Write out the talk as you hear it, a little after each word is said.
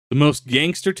The most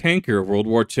gangster tanker of World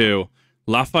War II,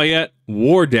 Lafayette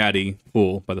War Daddy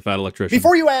Pool by the Fat Electrician.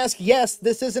 Before you ask, yes,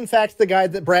 this is in fact the guy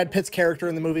that Brad Pitt's character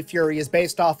in the movie Fury is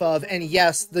based off of, and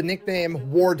yes, the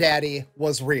nickname War Daddy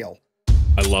was real.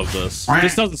 I love this.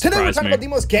 This doesn't surprise me. Today we're talking about the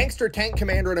most gangster tank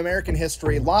commander in American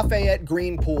history, Lafayette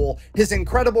Green Pool, his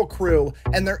incredible crew,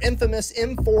 and their infamous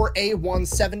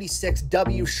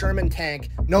M4A176W Sherman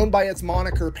tank, known by its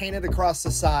moniker painted across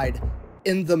the side,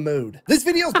 In the Mood. This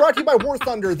video is brought to you by War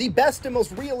Thunder, the best and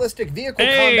most realistic vehicle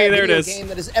combat video game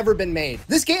that has ever been made.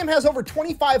 This game has over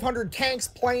 2,500 tanks,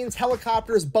 planes,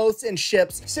 helicopters, boats, and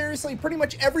ships. Seriously, pretty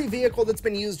much every vehicle that's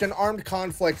been used in armed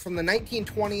conflict from the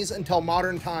 1920s until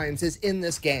modern times is in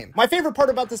this game. My favorite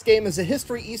part about this game is the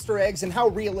history, Easter eggs, and how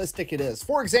realistic it is.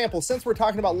 For example, since we're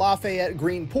talking about Lafayette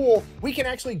Green Pool, we can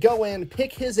actually go in,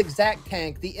 pick his exact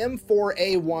tank, the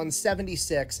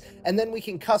M4A176, and then we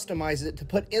can customize it to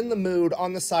put In the Mood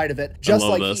on the side of it, just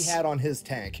like he had on his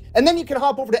tank. And then you can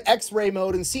hop over to X-ray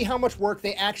mode and see how much work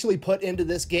they actually put into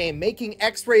this game, making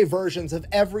X-ray versions of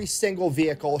every single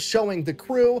vehicle, showing the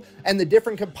crew and the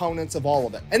different components of all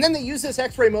of it. And then they use this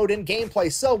X-ray mode in gameplay,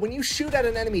 so when you shoot at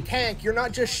an enemy tank, you're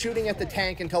not just shooting at the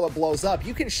tank until it blows up.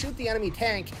 You can shoot the enemy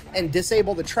tank and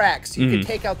disable the tracks. You can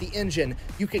take out the engine,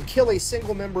 you can kill a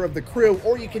single member of the crew,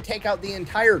 or you can take out the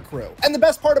entire crew. And the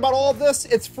best part about all of this,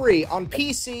 it's free on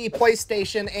PC,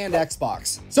 PlayStation, and Xbox.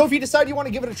 So if you decide you want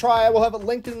to give it a try, I will have it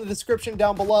linked in the description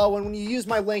down below, and when you use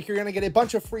my link, you're going to get a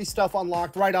bunch of free stuff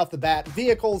unlocked right off the bat.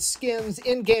 Vehicles, skins,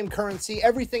 in-game currency,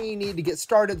 everything you need to get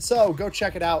started, so go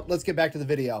check it out. Let's get back to the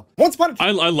video. Once upon a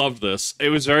time... I loved this. It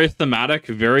was very thematic,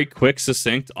 very quick,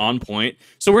 succinct, on point.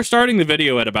 So we're starting the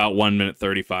video at about 1 minute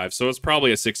 35, so it's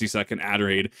probably a 60-second ad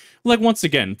read. Like, once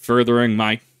again, furthering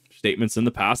my statements in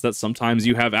the past that sometimes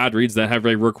you have ad reads that have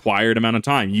a required amount of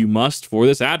time. You must, for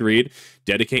this ad read,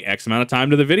 dedicate X amount of time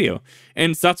to the video.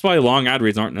 And that's why long ad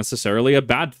reads aren't necessarily a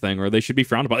bad thing, or they should be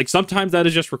frowned upon. Like, sometimes that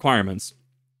is just requirements.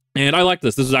 And I like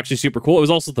this. This is actually super cool. It was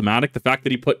also thematic. The fact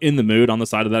that he put In the Mood on the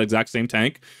side of that exact same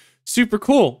tank, super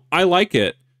cool. I like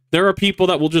it. There are people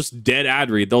that will just dead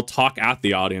ad read. They'll talk at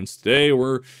the audience. Today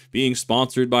we're being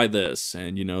sponsored by this,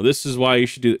 and you know, this is why you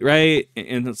should do it, right?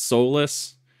 And it's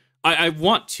soulless. I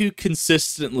want to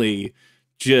consistently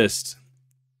just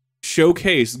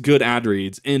showcase good ad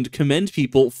reads and commend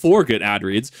people for good ad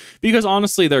reads, because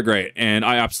honestly they're great, and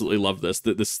I absolutely love this.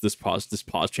 This pause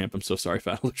champ. I'm so sorry,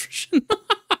 Fat Electrician.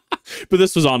 But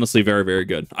this was honestly very, very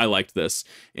good. I liked this,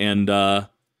 and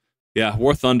yeah,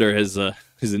 War Thunder is an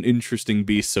interesting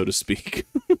beast, so to speak.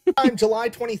 On July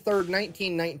 23rd,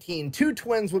 1919, two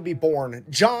twins would be born,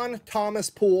 John Thomas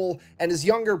Pool and his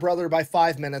younger brother by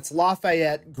 5 minutes,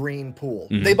 Lafayette Green Pool.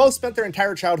 They both spent their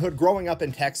entire childhood growing up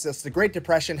in Texas. The Great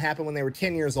Depression happened when they were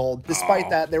 10 years old. Despite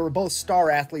that, they were both star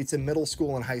athletes in middle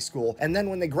school and high school. And then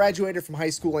when they graduated from high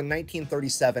school in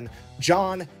 1937,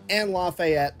 John and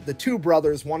Lafayette, the two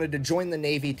brothers, wanted to join the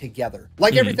Navy together.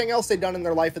 Like everything else they'd done in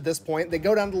their life at this point, they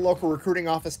go down to the local recruiting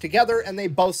office together and they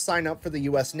both sign up for the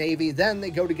U.S. Navy. Then they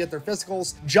go to get their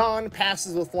physicals. John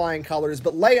passes with flying colors,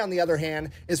 but Leigh, on the other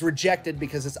hand, is rejected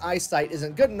because his eyesight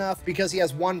isn't good enough because he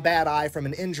has one bad eye from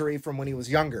an injury from when he was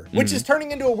younger, which is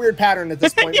turning into a weird pattern at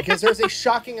this point because there's a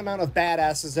shocking amount of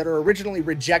badasses that are originally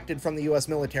rejected from the U.S.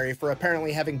 military for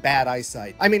apparently having bad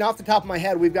eyesight. I mean, off the top of my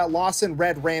head, we've got Lawson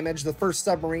Red Ramage, the first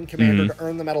submarine commander to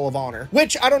earn the Medal of Honor,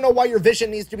 which I don't know why your vision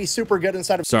needs to be super good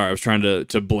inside of... Sorry, I was trying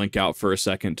to blink out for a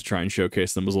second to try and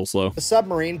showcase them. It was a little slow. A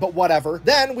submarine, but whatever.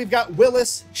 Then we've got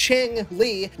Willis Ching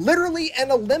Lee, literally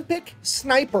an Olympic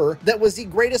sniper that was the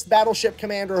greatest battleship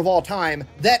commander of all time,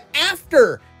 that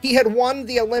after he had won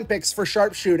the Olympics for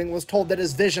sharpshooting was told that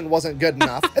his vision wasn't good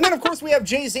enough. And then of course we have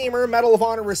Jay Zemer, Medal of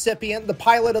Honor recipient, the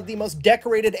pilot of the most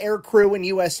decorated air crew in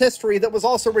U.S. history that was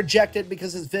also rejected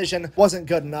because his vision wasn't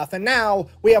good enough. And now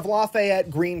we have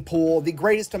Lafayette Green Pool, the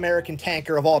greatest American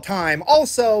tanker of all time,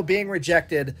 also being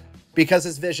rejected because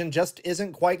his vision just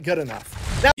isn't quite good enough.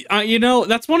 Now, you know,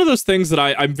 that's one of those things that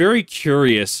I'm very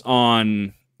curious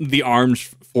on the armed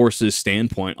forces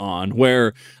standpoint on,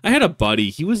 where I had a buddy,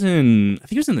 I think he was in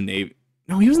the Navy.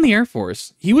 No, he was in the Air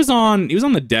Force. He was on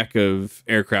the deck of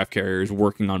aircraft carriers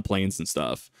working on planes and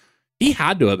stuff. He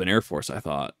had to have been Air Force, I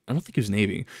thought. I don't think he was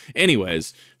Navy.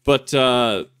 Anyways, but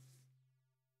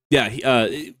yeah,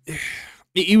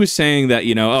 he was saying that,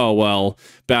 you know, oh, well,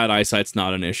 bad eyesight's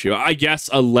not an issue. I guess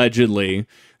allegedly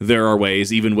there are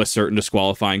ways, even with certain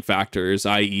disqualifying factors,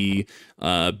 i.e.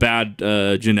 Bad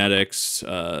genetics,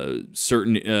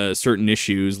 certain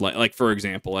issues, like for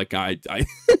example, like I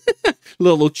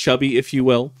little chubby, if you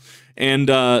will. And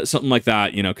something like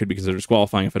that, you know, could be considered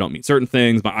disqualifying if I don't meet certain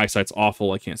things. My eyesight's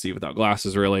awful. I can't see without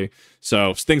glasses, really.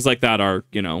 So things like that are,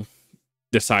 you know,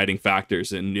 deciding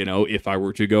factors. And, you know, if I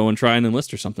were to go and try and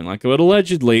enlist or something like that, but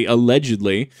allegedly,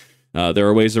 there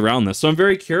are ways around this. So I'm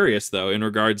very curious, though, in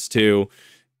regards to,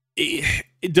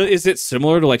 is it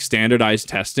similar to like standardized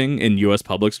testing in U.S.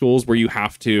 public schools where you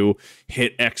have to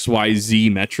hit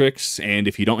XYZ metrics, and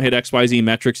if you don't hit XYZ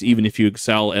metrics, even if you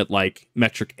excel at like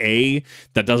metric A,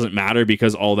 that doesn't matter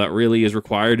because all that really is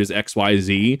required is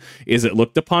XYZ? Is it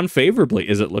looked upon favorably?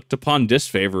 Is it looked upon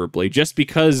disfavorably? Just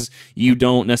because you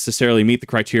don't necessarily meet the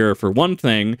criteria for one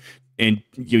thing, and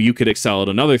you could excel at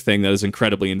another thing that is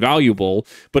incredibly invaluable.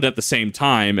 But at the same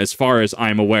time, as far as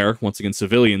I'm aware, once again,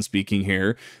 civilian speaking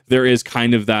here, there is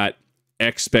kind of that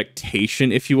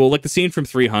expectation, if you will, like the scene from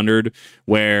 300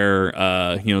 where,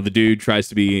 you know, the dude tries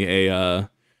to be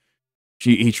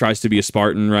he tries to be a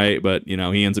Spartan, right? But, you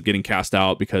know, he ends up getting cast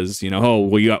out because, you know, oh,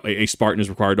 well, a Spartan is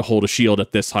required to hold a shield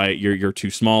at this height. You're too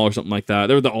small or something like that.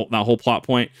 There was that whole plot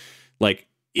point. Like,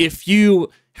 if you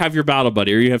have your battle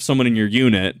buddy or you have someone in your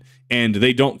unit and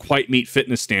they don't quite meet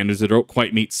fitness standards, they don't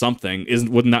quite meet something,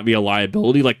 wouldn't that be a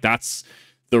liability? Like, that's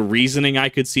the reasoning I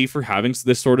could see for having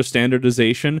this sort of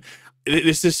standardization.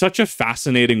 This is such a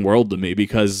fascinating world to me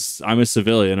because I'm a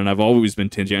civilian and I've always been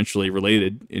tangentially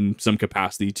related in some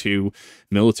capacity to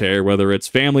military, whether it's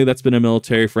family that's been in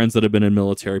military, friends that have been in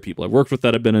military, people I've worked with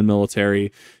that have been in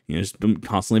military, you know, just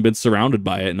constantly been surrounded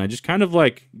by it. And I just kind of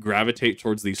like gravitate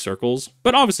towards these circles,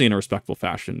 but obviously in a respectful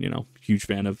fashion. You know, huge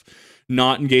fan of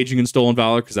not engaging in stolen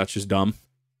valor because that's just dumb.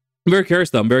 I'm very curious,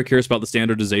 though. I'm very curious about the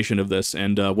standardization of this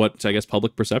and what, I guess,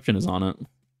 public perception is on it.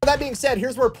 That being said,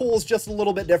 here's where Pool's just a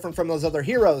little bit different from those other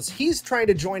heroes. He's trying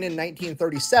to join in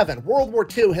 1937. World War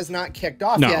II has not kicked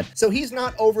off yet, so he's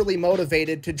not overly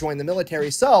motivated to join the military.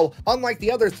 So, unlike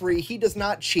the other three, he does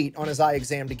not cheat on his eye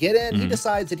exam to get in. He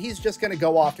decides that he's just going to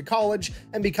go off to college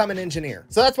and become an engineer.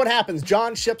 So that's what happens.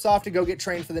 John ships off to go get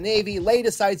trained for the Navy. Lay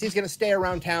decides he's going to stay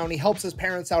around town. He helps his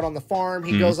parents out on the farm.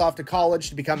 He goes off to college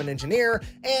to become an engineer.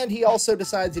 And he also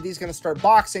decides that he's going to start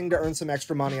boxing to earn some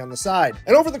extra money on the side.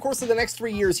 And over the course of the next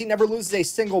 3 years, he never loses a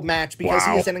single match because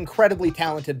he is an incredibly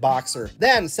talented boxer.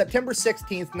 Then, September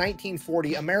 16th,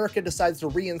 1940, America decides to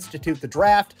reinstitute the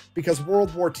draft because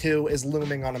World War II is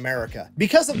looming on America.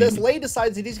 Because of this, Lay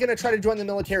decides that he's going to try to join the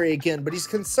military again, but he's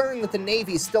concerned that the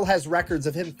Navy still has records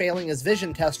of him failing his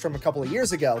vision test from a couple of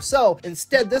years ago. So,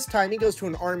 instead, this time he goes to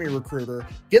an Army recruiter,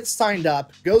 gets signed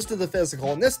up, goes to the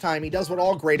physical, and this time he does what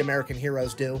all great American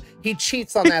heroes do. He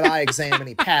cheats on that eye exam and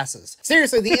he passes.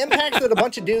 Seriously, the impact that a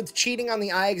bunch of dudes cheating on the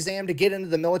eye exam to get into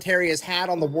the military has had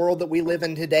on the world that we live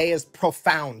in today is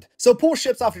profound. So Pool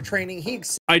ships off to training.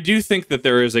 I do think that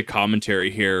there is a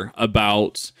commentary here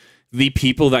about the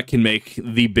people that can make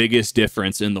the biggest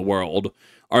difference in the world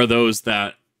are those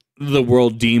that the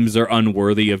world deems are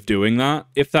unworthy of doing that,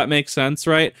 if that makes sense,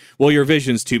 right? Well, your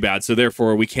vision's too bad, so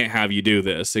therefore we can't have you do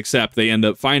this, except they end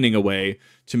up finding a way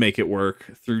to make it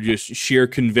work through just sheer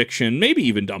conviction, maybe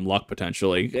even dumb luck,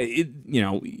 potentially. You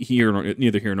know,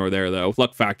 neither here nor there, though.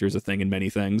 Luck factor is a thing in many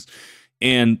things.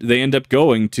 And they end up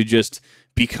going to just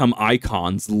become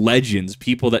icons, legends,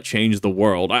 people that change the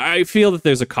world. I feel that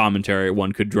there's a commentary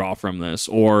one could draw from this,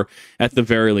 or at the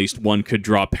very least, one could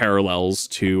draw parallels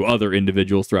to other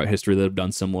individuals throughout history that have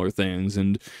done similar things,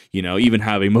 and, you know, even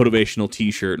have a motivational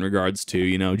t-shirt in regards to,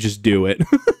 you know, just do it.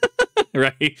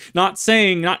 Right? Not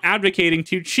advocating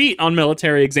to cheat on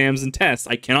military exams and tests.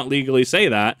 I cannot legally say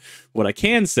that. What I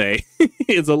can say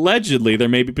is allegedly there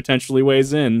may be potentially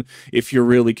ways in if you're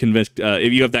really convinced,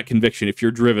 if you have that conviction, if you're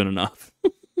driven enough.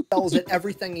 Tells at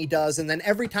everything he does, and then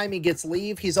every time he gets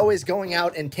leave, he's always going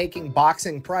out and taking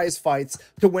boxing prize fights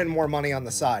to win more money on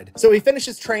the side. So he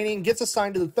finishes training, gets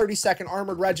assigned to the 32nd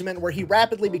Armored Regiment, where he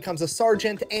rapidly becomes a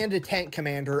sergeant and a tank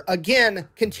commander, again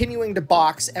continuing to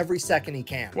box every second he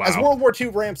can. Wow. As World War II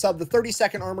ramps up, the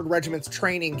 32nd Armored Regiment's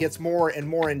training gets more and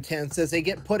more intense as they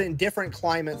get put in different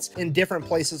climates in different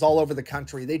places all over the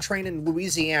country. They train in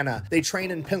Louisiana, they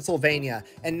train in Pennsylvania,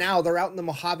 and now they're out in the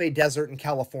Mojave Desert in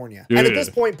California. And at this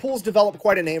point, Pool's developed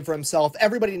quite a name for himself.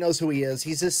 Everybody knows who he is.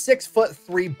 He's a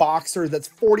 6'3" boxer that's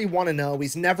 41-0.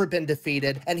 He's never been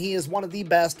defeated, and he is one of the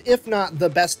best, if not the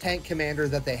best, tank commander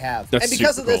that they have. And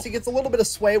because of this, he gets a little bit of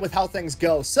sway with how things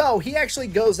go. So he actually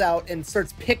goes out and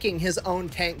starts picking his own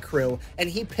tank crew, and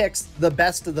he picks the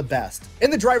best of the best.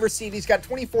 In the driver's seat, he's got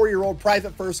 24-year-old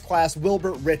Private First Class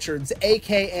Wilbert Richards,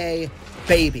 aka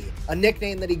Baby, a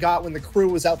nickname that he got when the crew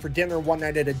was out for dinner one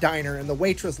night at a diner, and the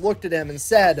waitress looked at him and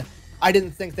said, "I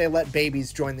didn't think they let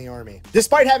babies join the army."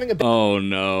 Despite having a... Oh,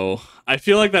 no. I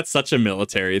feel like that's such a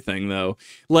military thing, though.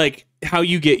 Like, how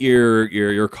you get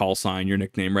your call sign, your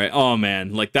nickname, right? Oh,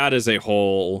 man. Like, that is a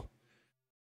whole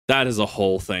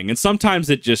thing. And sometimes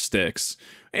it just sticks.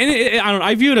 And I don't know,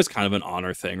 I view it as kind of an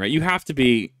honor thing, right? You have to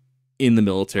be in the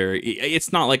military.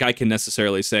 It's not like I can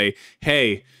necessarily say,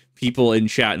 hey, people in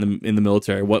chat in the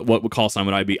military, what call sign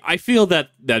would I be? I feel that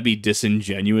that'd be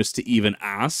disingenuous to even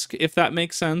ask, if that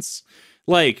makes sense.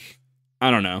 Like,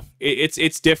 I don't know.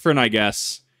 It's different, I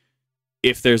guess,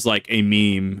 if there's like a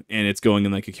meme and it's going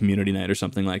in like a community night or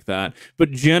something like that. But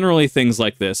generally things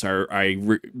like this I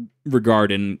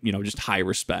regard in, you know, just high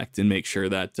respect, and make sure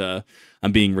that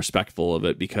I'm being respectful of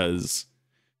it, because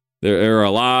there are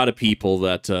a lot of people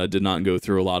that did not go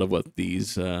through a lot of what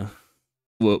these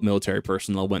what military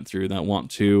personnel went through, that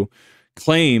want to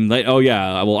claim that, oh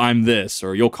yeah, well, I'm this,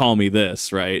 or you'll call me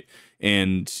this, right?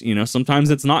 And, you know, sometimes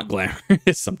it's not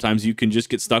glamorous. Sometimes you can just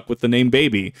get stuck with the name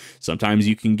Baby. Sometimes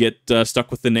you can get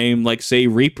stuck with the name, like, say,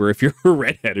 Reaper, if you're a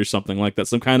redhead or something like that.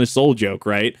 Some kind of soul joke,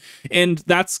 right? And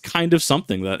that's kind of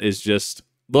something that is just,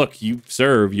 look, you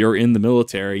serve, you're in the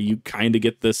military, you kind of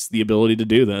get the ability to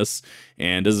do this.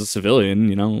 And as a civilian,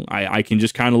 you know, I can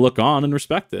just kind of look on and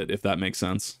respect it, if that makes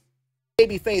sense.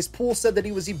 Babyface, Poole said that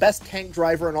he was the best tank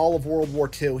driver in all of World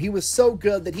War II. He was so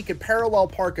good that he could parallel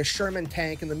park a Sherman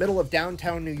tank in the middle of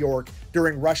downtown New York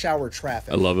during rush hour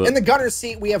traffic. I love it. In the gunner's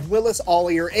seat, we have Willis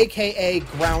Ollier, aka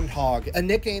Groundhog, a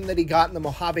nickname that he got in the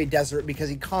Mojave Desert because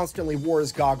he constantly wore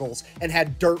his goggles and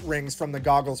had dirt rings from the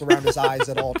goggles around his eyes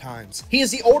at all times. He is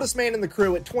the oldest man in the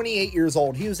crew at 28 years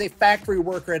old. He was a factory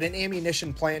worker at an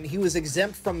ammunition plant. He was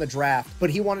exempt from the draft, but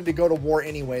he wanted to go to war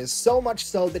anyways, so much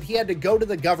so that he had to go to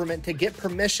the government to get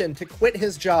permission to quit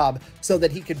his job so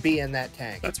that he could be in that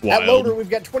tank. That's wild. At loader, we've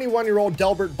got 21-year-old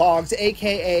Delbert Boggs,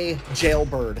 aka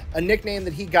Jailbird, a nickname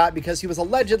that he got because he was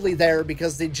allegedly there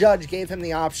because the judge gave him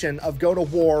the option of go to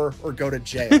war or go to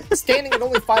jail. Standing at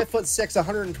only 5'6",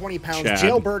 120 pounds, Chad.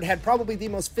 Jailbird had probably the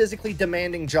most physically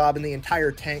demanding job in the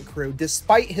entire tank crew.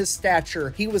 Despite his stature,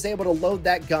 he was able to load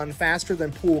that gun faster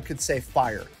than Poole could say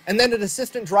fire. And then at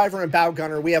assistant driver and bow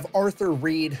gunner, we have Arthur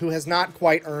Reed, who has not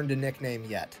quite earned a nickname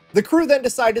yet. The crew then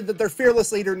decided that their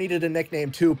fearless leader needed a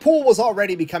nickname too. Poole was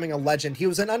already becoming a legend. He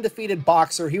was an undefeated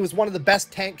boxer. He was one of the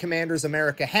best tank commanders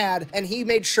America had, and he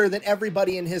made sure that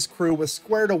everybody in his crew was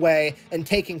squared away and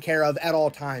taken care of at all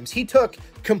times. He took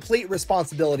complete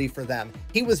responsibility for them.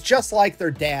 He was just like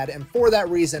their dad, and for that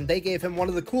reason, they gave him one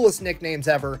of the coolest nicknames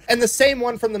ever, and the same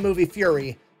one from the movie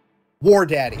Fury, War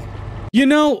Daddy. You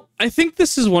know, I think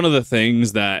this is one of the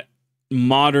things that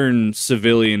modern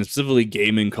civilian, specifically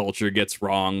gaming culture, gets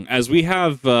wrong. As we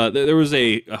have, there was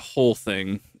a whole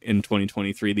thing in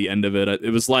 2023, the end of it. It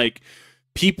was like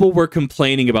people were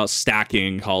complaining about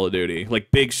stacking Call of Duty.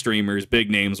 Like big streamers, big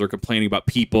names were complaining about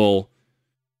people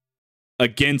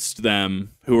against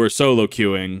them who were solo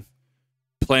queuing,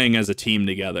 playing as a team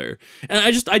together. And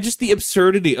I just the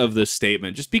absurdity of this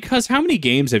statement, just because how many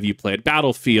games have you played?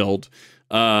 Battlefield,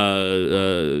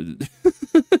 I'm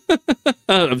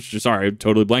sorry, I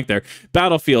totally blanked there.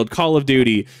 Battlefield, Call of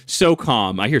Duty,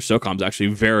 SOCOM. I hear SOCOM's actually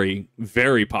very,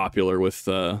 very popular with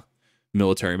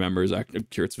military members. I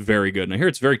hear it's very good, and I hear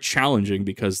it's very challenging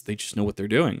because they just know what they're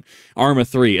doing. Arma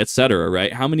 3, etc.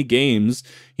 Right? How many games,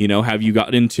 you know, have you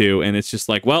gotten into, and it's just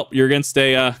like, well, you're against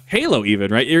a Halo,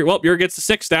 even, right? You're against a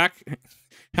 6-stack.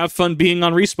 Have fun being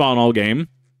on respawn all game,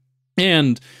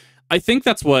 and I think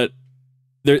that's what.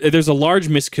 There's a large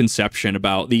misconception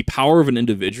about the power of an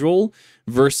individual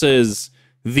versus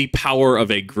the power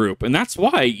of a group. And that's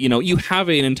why, you know, you have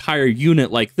an entire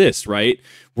unit like this, right?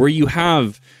 Where you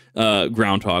have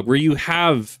Groundhog, where you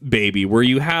have Baby, where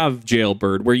you have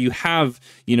Jailbird, where you have,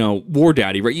 you know, War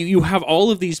Daddy, right? You have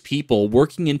all of these people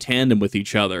working in tandem with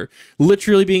each other,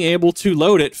 literally being able to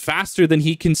load it faster than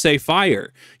he can say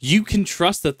fire. You can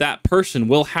trust that that person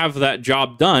will have that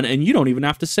job done, and you don't even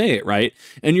have to say it, right?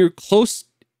 And you're close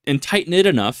and tight-knit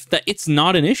enough that it's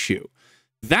not an issue.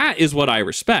 That is what I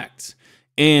respect.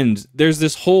 And there's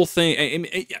this whole thing, I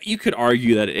mean, you could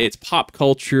argue that it's pop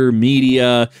culture,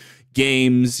 media,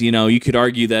 games, you know, you could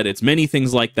argue that it's many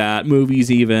things like that, movies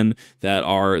even, that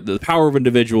are the power of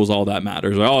individuals, all that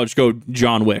matters. Like, oh, just go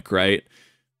John Wick, right?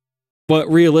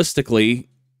 But realistically,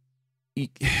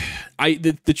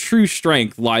 the true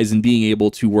strength lies in being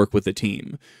able to work with a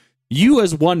team. You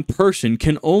as one person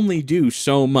can only do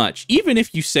so much, even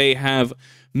if you say have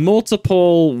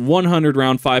multiple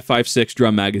 100-round 5.56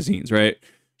 drum magazines, right?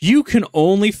 You can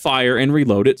only fire and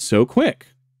reload it so quick.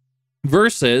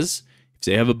 Versus, if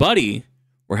they have a buddy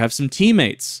or have some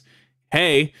teammates,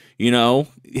 hey, you know,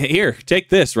 here, take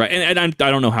this, right? And I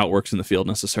don't know how it works in the field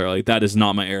necessarily. That is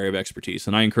not my area of expertise.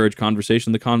 And I encourage conversation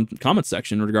in the comment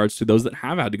section in regards to those that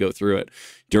have had to go through it,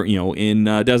 you know, in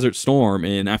Desert Storm,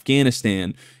 in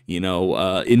Afghanistan, you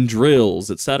know, in drills,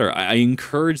 etc. I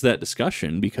encourage that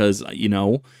discussion because, you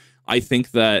know, I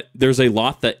think that there's a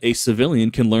lot that a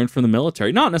civilian can learn from the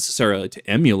military, not necessarily to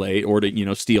emulate or to, you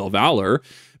know, steal valor,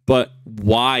 but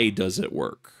why does it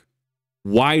work?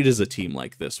 Why does a team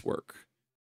like this work?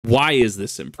 Why is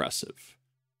this impressive?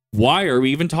 Why are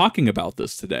we even talking about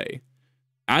this today?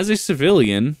 As a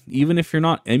civilian, even if you're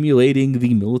not emulating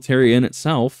the military in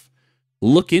itself,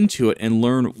 look into it and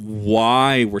learn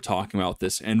why we're talking about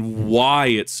this and why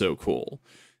it's so cool.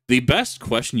 The best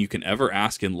question you can ever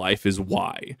ask in life is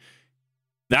why.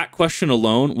 That question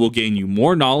alone will gain you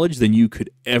more knowledge than you could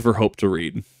ever hope to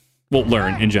read. Well,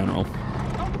 learn in general.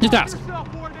 Just ask.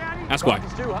 Ask why.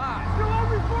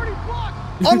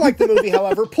 Unlike the movie,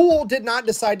 however, Poole did not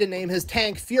decide to name his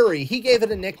tank Fury. He gave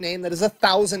it a nickname that is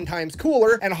 1,000 times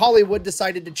cooler, and Hollywood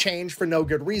decided to change for no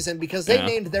good reason because they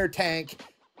named their tank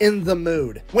In the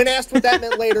Mood. When asked what that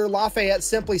meant later, Lafayette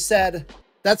simply said,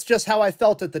 "That's just how I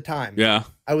felt at the time. Yeah.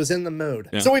 I was in the mood."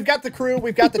 Yeah. So we've got the crew,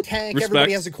 we've got the tank,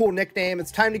 everybody has a cool nickname.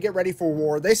 It's time to get ready for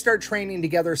war. They start training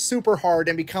together super hard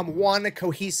and become one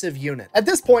cohesive unit. At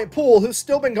this point, Poole, who's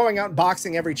still been going out and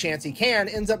boxing every chance he can,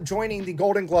 ends up joining the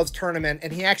Golden Gloves tournament,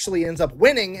 and he actually ends up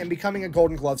winning and becoming a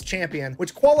Golden Gloves champion,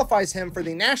 which qualifies him for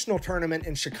the national tournament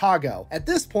in Chicago. At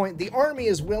this point, the Army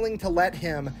is willing to let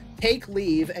him take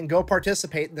leave and go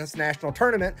participate in this national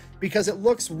tournament because it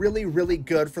looks really, really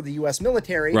good for the U.S.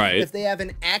 military if they have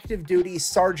an active duty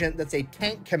sergeant that's a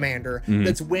tank commander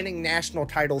that's winning national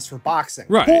titles for boxing.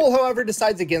 Poole, however,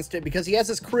 decides against it because he has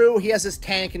his crew, he has his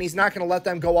tank, and he's not going to let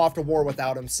them go off to war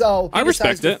without him. So he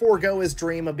decides to forego his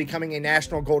dream of becoming a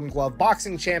national Golden Glove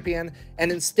boxing champion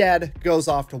and instead goes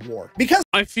off to war. Because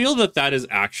I feel that that is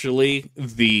actually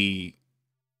the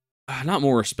not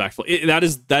more respectful.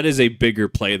 That is a bigger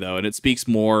play though, and it speaks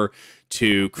more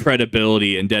to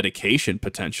credibility and dedication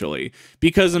potentially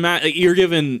because you're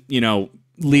given, you know,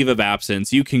 leave of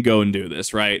absence. You can go and do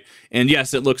this, right? And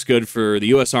yes, it looks good for the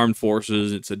U.S. Armed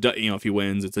Forces. It's a, you know, if he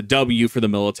wins, it's a W for the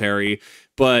military,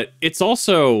 but it's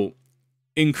also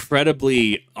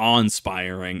incredibly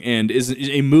awe-inspiring and is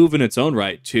a move in its own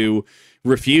right to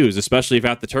refuse, especially if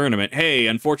at the tournament, hey,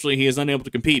 unfortunately he is unable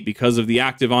to compete because of the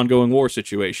active ongoing war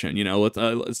situation. You know,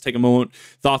 let's take a moment,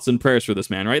 thoughts and prayers for this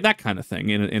man, right? That kind of thing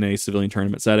in a civilian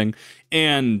tournament setting.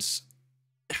 And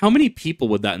how many people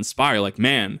would that inspire? Like,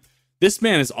 man, this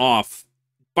man is off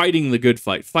fighting the good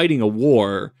fight, fighting a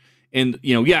war. And,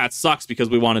 you know, yeah, it sucks because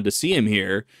we wanted to see him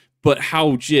here, but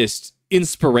how just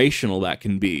inspirational that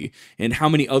can be and how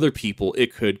many other people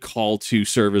it could call to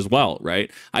serve as well,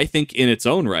 right? I think in its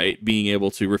own right, being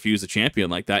able to refuse a champion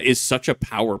like that is such a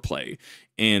power play.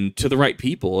 And to the right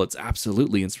people, it's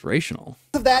absolutely inspirational.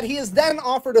 Of that, he is then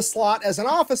offered a slot as an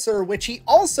officer, which he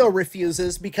also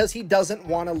refuses because he doesn't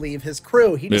want to leave his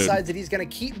crew. He decides that he's going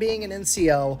to keep being an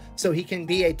NCO so he can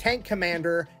be a tank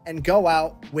commander and go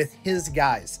out with his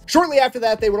guys. Shortly after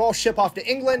that, they would all ship off to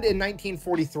England in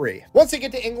 1943. Once they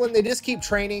get to England, they just keep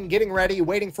training, getting ready,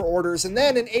 waiting for orders. And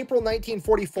then in April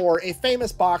 1944, a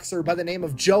famous boxer by the name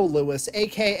of Joe Louis,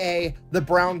 aka the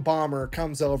Brown Bomber,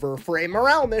 comes over for a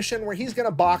morale mission where he's going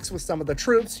to box with some of the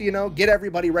troops, you know, get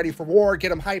everybody ready for war, get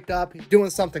them hyped up, doing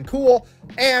something cool.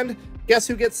 And guess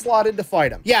who gets slotted to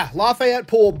fight him? Yeah, Lafayette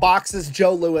Pool boxes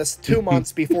Joe Louis 2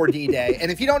 months before D-Day. And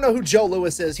if you don't know who Joe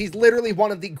Louis is, he's literally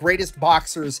one of the greatest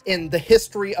boxers in the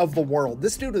history of the world.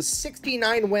 This dude has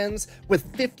 69 wins with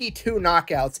 52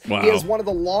 knockouts. Wow. He has one of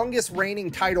the longest reigning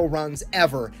title runs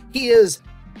ever. He is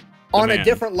on a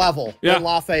different level than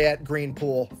Lafayette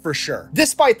Greenpool, for sure.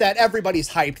 Despite that, everybody's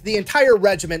hyped. The entire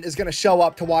regiment is going to show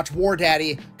up to watch War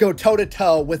Daddy go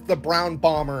toe-to-toe with the Brown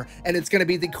Bomber, and it's going to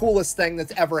be the coolest thing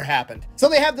that's ever happened. So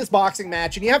they have this boxing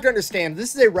match, and you have to understand,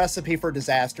 this is a recipe for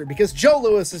disaster, because Joe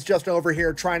Louis is just over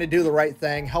here trying to do the right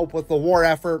thing, help with the war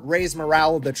effort, raise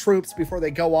morale of the troops before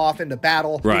they go off into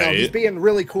battle. You know, he's being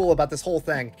really cool about this whole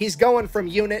thing. He's going from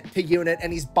unit to unit,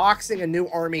 and he's boxing a new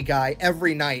army guy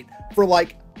every night for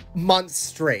like months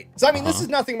straight. So I mean, this is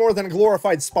nothing more than a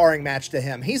glorified sparring match to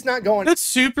him. He's not going. That's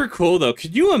super cool though.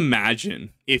 Could you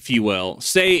imagine, if you will,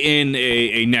 say in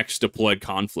a next deployed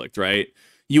conflict, right?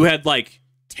 You had like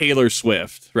Taylor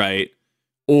Swift, right?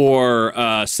 Or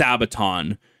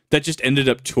Sabaton that just ended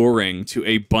up touring to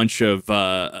a bunch of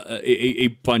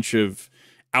a bunch of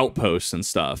outposts and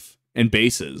stuff and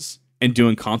bases and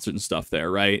doing concerts and stuff there,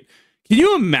 right? Can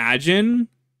you imagine?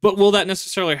 But will that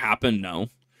necessarily happen? No.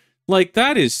 Like,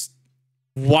 that is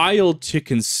wild to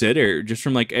consider just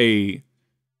from like a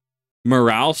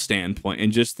morale standpoint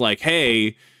and just like,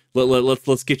 hey,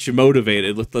 let's get you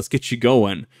motivated. Let's get you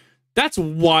going. That's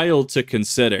wild to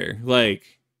consider.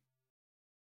 Like,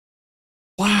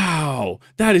 wow,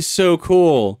 that is so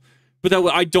cool. But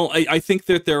that I think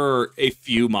that there are a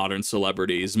few modern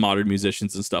celebrities, modern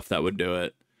musicians and stuff that would do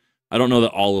it. I don't know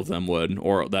that all of them would,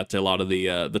 or that a lot of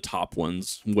the top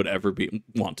ones would ever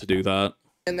want to do that.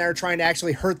 In there trying to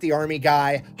actually hurt the Army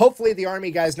guy. Hopefully the Army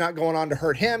guy's not going on to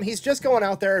hurt him. He's just going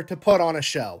out there to put on a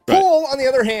show. Right. Pool, on the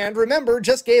other hand, remember,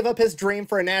 just gave up his dream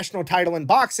for a national title in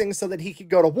boxing so that he could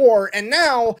go to war, and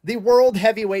now the world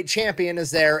heavyweight champion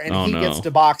is there, and he gets to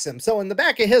box him. So in the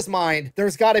back of his mind,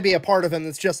 there's got to be a part of him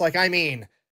that's just like, I mean,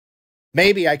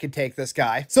 maybe I could take this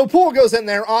guy. So Pool goes in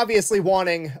there obviously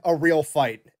wanting a real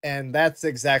fight, and that's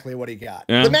exactly what he got.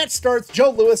 Yeah. The match starts.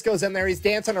 Joe Louis goes in there. He's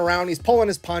dancing around. He's pulling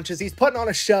his punches. He's putting on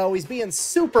a show. He's being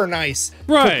super nice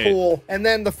to Pool. And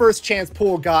then the first chance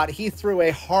Pool got, he threw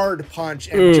a hard punch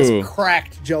and just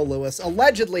cracked Joe Louis.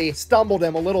 Allegedly stumbled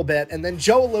him a little bit. And then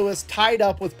Joe Louis tied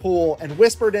up with Pool and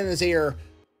whispered in his ear,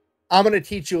 I'm going to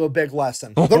teach you a big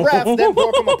lesson. The ref then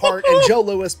broke him apart, and Joe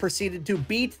Louis proceeded to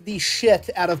beat the shit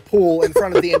out of Pool in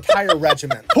front of the entire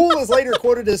regiment. Pool is later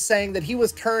quoted as saying that he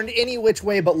was turned any which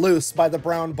way but loose by the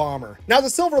Brown Bomber. Now, the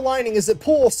silver lining is that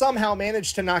Pool somehow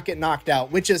managed to not get knocked out,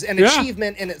 which is an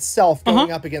achievement in itself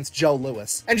going up against Joe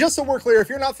Louis. And just so we're clear, if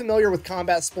you're not familiar with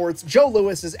combat sports, Joe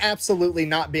Louis is absolutely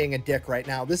not being a dick right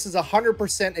now. This is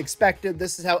 100% expected.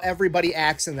 This is how everybody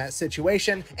acts in that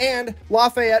situation. And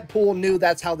Lafayette Pool knew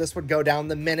that's how this would go down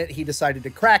the minute he decided to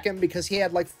crack him, because he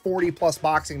had like 40 plus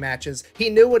boxing matches. He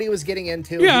knew what he was getting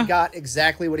into. He got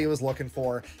exactly what he was looking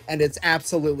for, and it's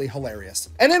absolutely hilarious.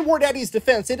 And in War Daddy's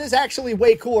defense, it is actually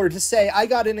way cooler to say I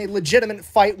got in a legitimate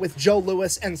fight with Joe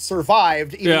Louis and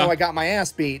survived, even though I got my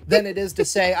ass beat, than it is to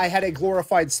say I had a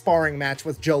glorified sparring match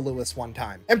with Joe Louis one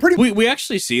time. And we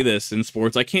actually see this in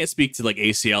sports. I can't speak to like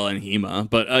ACL and HEMA,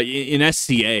 but in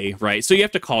SCA, right? So you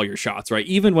have to call your shots, right?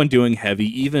 Even when doing heavy,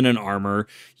 even in armor,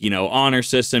 you know, honor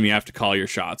system, you have to call your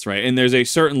shots, right? And there's a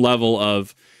certain level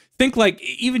of, think like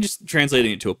even just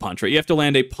translating it to a punch, right? You have to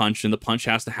land a punch, and the punch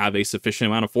has to have a sufficient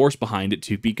amount of force behind it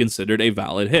to be considered a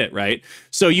valid hit, right?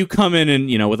 So you come in and,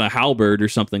 you know, with a halberd or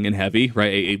something in heavy,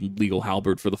 right? A legal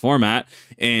halberd for the format,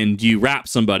 and you wrap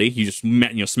somebody, you just, you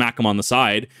know, smack them on the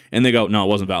side, and they go, no, it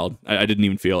wasn't valid. I didn't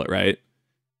even feel it, right?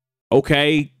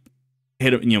 Okay.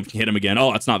 Hit him, you know, hit him again.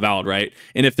 Oh, it's not valid, right?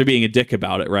 And if they're being a dick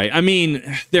about it, right? I mean,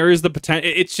 there is the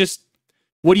potential. It's just,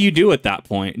 what do you do at that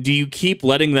point? Do you keep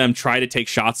letting them try to take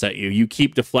shots at you? You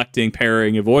keep deflecting,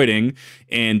 parrying, avoiding,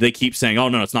 and they keep saying, oh,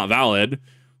 no, it's not valid.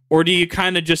 Or do you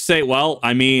kind of just say, well,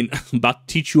 I mean, I'm about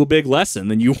to teach you a big lesson.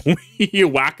 Then you, you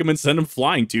whack them and send them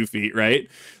flying 2 feet, right?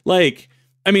 Like,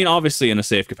 I mean, obviously in a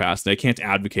safe capacity, I can't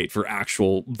advocate for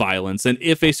actual violence. And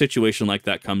if a situation like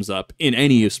that comes up in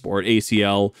any sport,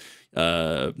 ACL,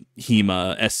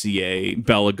 HEMA, SCA,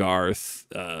 Belagarth,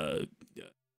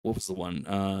 what was the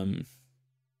one?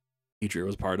 Adrian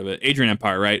was part of it. Adrian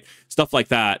Empire, right? Stuff like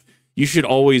that. You should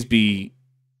always know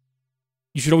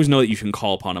that you can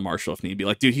call upon a marshal if need be.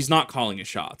 Like, dude, he's not calling his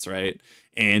shots, right?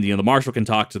 And, you know, the marshal can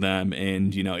talk to them,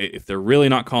 and, you know, if they're really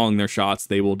not calling their shots,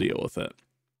 they will deal with it.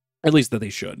 At least that they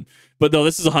should. But though,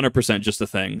 this is 100% just a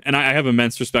thing. And I have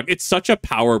immense respect. It's such a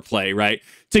power play, right?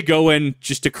 To go in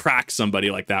just to crack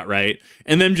somebody like that, right?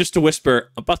 And then just to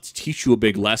whisper, I'm about to teach you a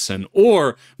big lesson.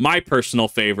 Or my personal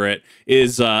favorite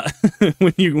is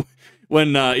when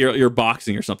you're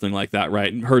boxing or something like that,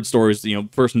 right? And heard stories, you know,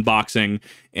 person boxing,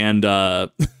 and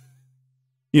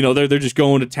you know, they're just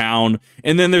going to town,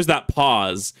 and then there's that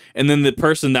pause, and then the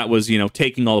person that was, you know,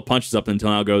 taking all the punches up until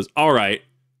now goes, all right,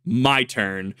 my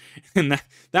turn. And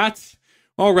that's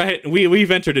all right. We've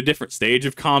entered a different stage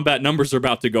of combat. Numbers are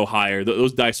about to go higher.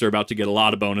 Those dice are about to get a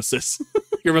lot of bonuses.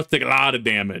 You're about to take a lot of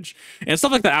damage, and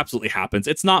stuff like that absolutely happens.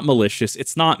 It's not malicious.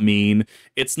 It's not mean.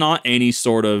 It's not any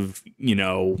sort of, you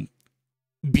know,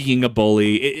 being a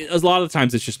bully. A lot of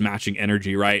times it's just matching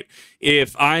energy, right?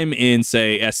 If I'm in,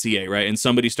 say, SCA, right, and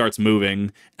somebody starts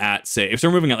moving at, say, if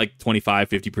they're moving at like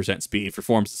 25-50% speed for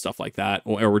forms and stuff like that,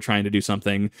 or we're trying to do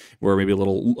something where maybe a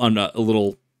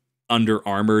little under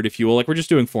armored, if you will, like we're just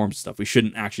doing forms stuff, we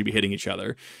shouldn't actually be hitting each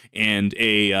other, and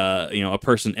a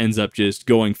person ends up just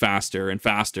going faster and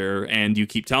faster, and you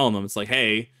keep telling them, it's like,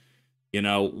 hey, you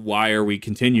know, why are we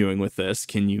continuing with this?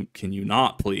 Can you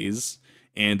not, please?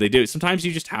 And they do. Sometimes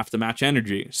you just have to match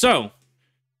energy. So,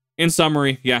 in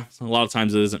summary, yeah, a lot of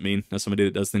times it doesn't mean as somebody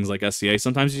that does things like SCA.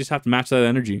 Sometimes you just have to match that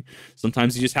energy.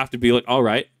 Sometimes you just have to be like, all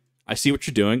right, I see what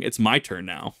you're doing. It's my turn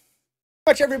now.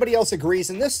 Much everybody else agrees,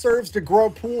 and this serves to grow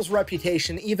Pool's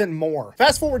reputation even more.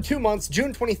 Fast forward 2 months,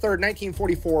 June 23rd,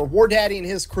 1944, War Daddy and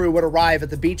his crew would arrive at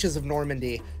the beaches of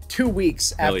Normandy. 2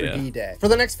 weeks after D-Day. For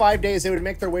the next 5 days, they would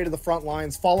make their way to the front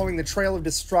lines, following the trail of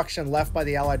destruction left by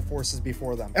the Allied forces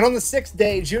before them. And on the 6th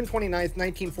day, June 29th,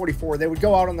 1944, they would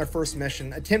go out on their first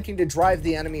mission, attempting to drive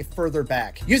the enemy further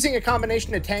back. Using a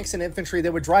combination of tanks and infantry, they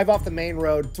would drive off the main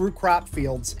road through crop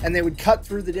fields, and they would cut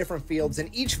through the different fields,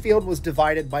 and each field was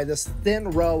divided by this thin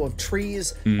row of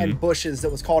trees and bushes that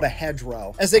was called a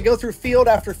hedgerow. As they go through field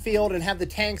after field and have the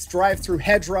tanks drive through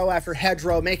hedgerow after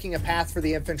hedgerow, making a path for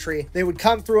the infantry, they would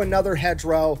come through another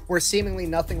hedgerow where seemingly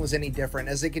nothing was any different.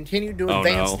 As they continued to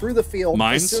advance through the field,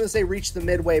 as soon as they reached the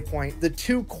midway point, the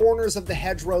 2 corners of the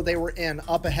hedgerow they were in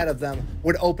up ahead of them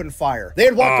would open fire. They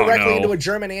had walked directly into a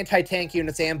German anti-tank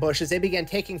unit's ambush as they began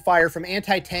taking fire from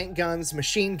anti-tank guns,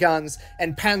 machine guns,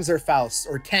 and Panzerfausts,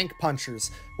 or tank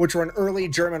punchers, which were an early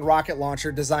German rocket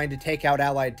launcher designed to take out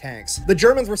Allied tanks. The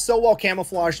Germans were so well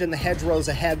camouflaged in the hedgerows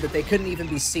ahead that they couldn't even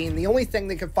be seen. The only thing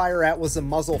they could fire at was the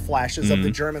muzzle flashes of the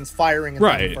Germans firing at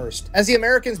them first. As the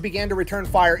Americans began to return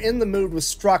fire, In the Mood was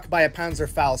struck by a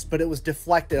Panzerfaust, but it was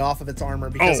deflected off of its armor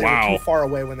because they were too far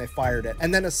away when they fired it.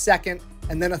 And then a second,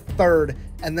 and then a third,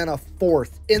 and then a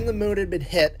fourth. In the Mood had been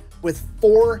hit with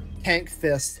 4 tank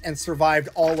fists and survived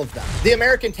all of them. The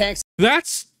American tanks...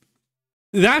 That's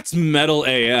metal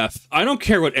AF. I don't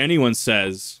care what anyone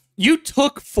says. You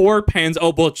took 4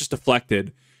 oh, bullet just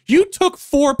deflected. You took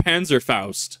 4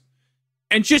 Panzerfaust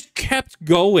and just kept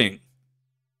going.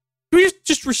 Can we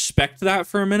just respect that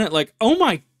for a minute? Like, oh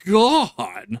my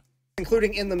God.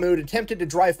 Including In the Mood, attempted to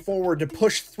drive forward to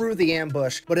push through the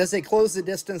ambush, but as they closed the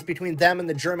distance between them and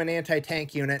the German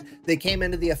anti-tank unit, they came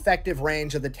into the effective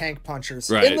range of the tank punchers.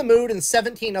 In the Mood and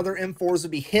 17 other M4s would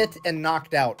be hit and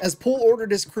knocked out. As Poole ordered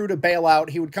his crew to bail out,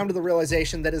 he would come to the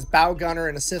realization that his bow gunner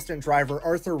and assistant driver,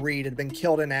 Arthur Reed, had been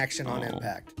killed in action on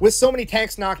impact. With so many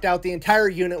tanks knocked out, the entire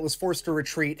unit was forced to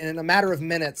retreat, and in a matter of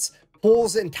minutes,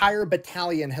 Poole's entire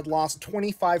battalion had lost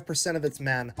 25% of its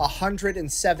men,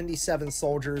 177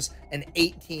 soldiers, and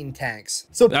 18 tanks.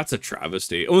 So that's a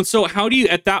travesty. And so how do you,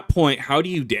 at that point, how do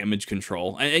you damage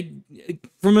control?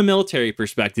 From a military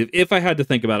perspective, if I had to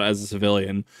think about it as a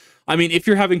civilian, I mean, if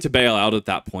you're having to bail out at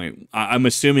that point, I'm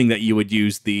assuming that you would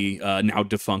use the now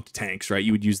defunct tanks, right?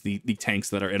 You would use the tanks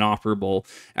that are inoperable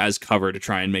as cover to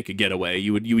try and make a getaway.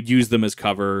 You would use them as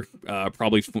cover,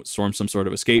 probably form some sort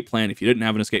of escape plan if you didn't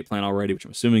have an escape plan already, which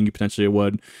I'm assuming you potentially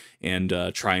would, and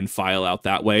try and file out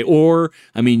that way. Or,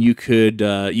 I mean, you could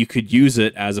use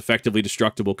it as effectively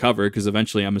destructible cover, because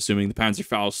eventually I'm assuming the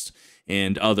Panzerfaust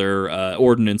and other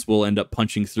ordnance will end up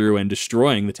punching through and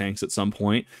destroying the tanks at some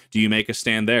point. Do you make a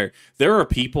stand there? There are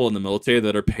people in the military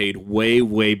that are paid way,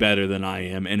 way better than I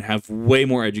am and have way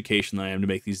more education than I am to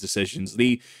make these decisions.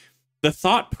 The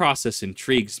thought process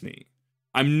intrigues me.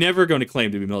 I'm never going to claim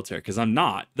to be military because I'm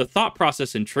not. The thought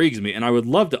process intrigues me, and I would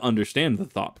love to understand the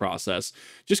thought process,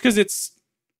 just because it's...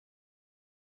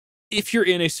 If you're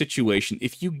in a situation,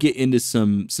 if you get into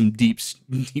some deep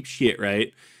shit,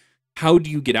 right? How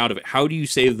do you get out of it? How do you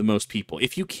save the most people?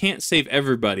 If you can't save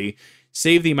everybody,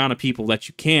 save the amount of people that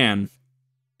you can,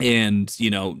 and, you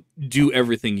know, do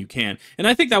everything you can. And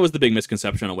I think that was the big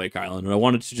misconception on Wake Island, and I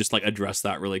wanted to just like address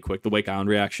that really quick. The Wake Island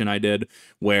reaction I did,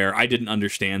 where I didn't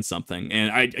understand something,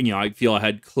 and I feel I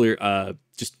had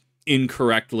just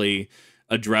incorrectly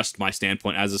addressed my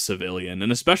standpoint as a civilian,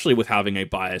 and especially with having a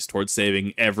bias towards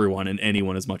saving everyone and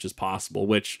anyone as much as possible,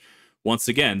 which, once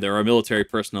again, there are military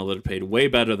personnel that are paid way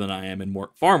better than I am and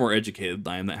far more educated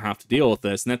than I am that have to deal with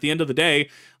this. And at the end of the day,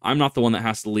 I'm not the one that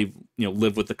has to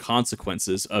live with the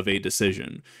consequences of a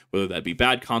decision, whether that be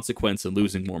bad consequence and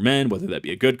losing more men, whether that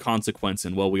be a good consequence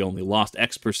and, well, we only lost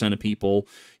X% of people.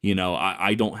 You know,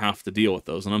 I don't have to deal with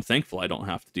those, and I'm thankful I don't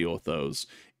have to deal with those.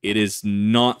 It is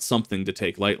not something to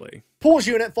take lightly. Poole's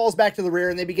unit falls back to the rear,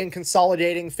 and they begin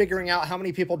consolidating, figuring out how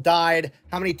many people died,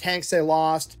 how many tanks they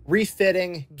lost,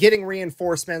 refitting, getting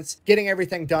reinforcements, getting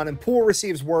everything done. And Poole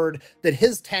receives word that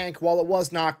his tank, while it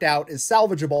was knocked out, is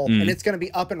salvageable, and it's going to be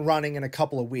up and running in a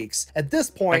couple of weeks. At this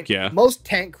point, most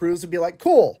tank crews would be like,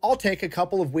 cool, I'll take a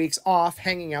couple of weeks off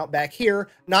hanging out back here,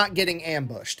 not getting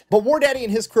ambushed. But War Daddy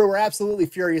and his crew are absolutely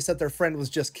furious that their friend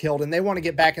was just killed, and they want to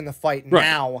get back in the fight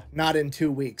now, not in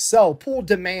 2 weeks. So Poole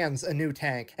demands a new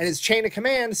tank, and his chain of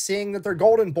command, seeing that their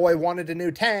golden boy wanted a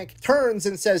new tank, turns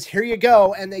and says, here you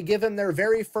go, and they give him their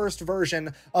very first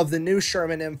version of the new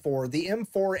Sherman M4, the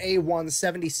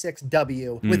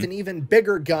M4A176W, with an even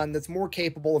bigger gun that's more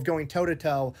capable of going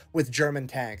toe-to-toe with German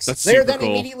tanks. They are then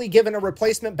immediately given a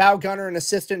replacement bow gunner and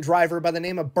assistant driver by the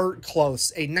name of Bert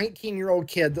Close, a 19-year-old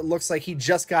kid that looks like he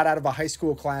just got out of a high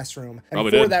school classroom. And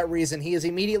for that reason, he is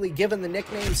immediately given the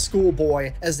nickname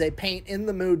Schoolboy as they paint In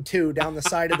the Mood 2 down the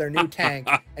side of their new tank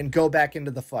and go back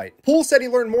into the fight. Poole said he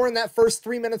learned more in that first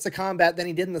 3 minutes of combat than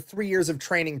he did in the 3 years of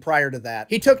training prior to that.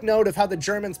 He took note of how the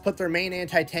Germans put their main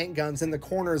anti-tank guns in the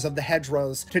corners of the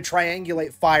hedgerows to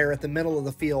triangulate fire at the middle of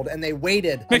the field, and they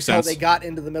waited until they got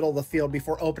into the middle of the field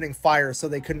before opening fire so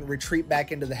they couldn't retreat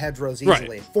back into the hedgerows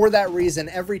easily. For that reason,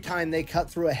 every time they cut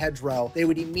through a hedgerow, they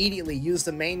would immediately use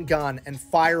the main gun and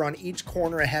fire on each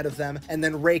corner ahead of them, and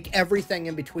then rake everything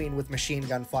in between with machine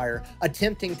gun fire,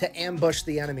 attempting to ambush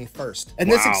the enemy first.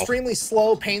 And this extremely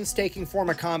slow, painstaking form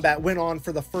of combat went on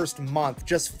for the first month,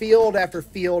 just field after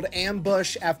field,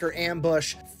 ambush after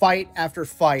ambush, fight after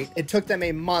fight. It took them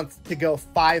a month to go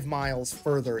 5 miles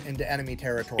further into enemy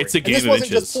territory. It's a game and this of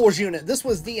wasn't inches. just Poole's unit, this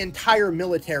was the entire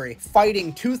military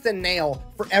fighting tooth and nail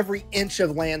for every inch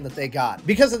of land that they got.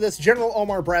 Because of this, General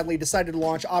Omar Bradley decided to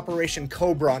launch Operation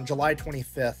Cobra on July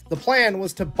 25th. The plan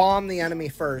was to bomb the enemy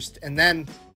first, and then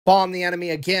bomb the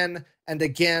enemy again and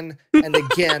again and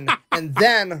again, and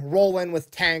then roll in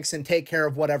with tanks and take care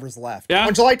of whatever's left.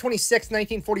 On July 26,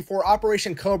 1944,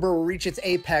 Operation Cobra will reach its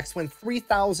apex when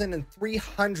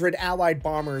 3,300 Allied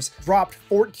bombers dropped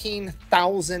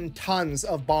 14,000 tons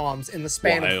of bombs in the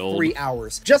span of 3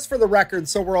 hours. Just for the record,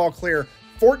 so we're all clear,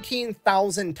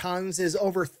 14,000 tons is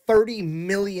over 30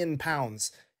 million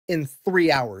pounds in 3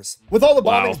 hours. With all the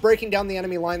bombings breaking down the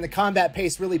enemy line, the combat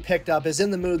pace really picked up as In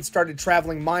the Mood started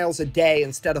traveling miles a day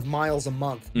instead of miles a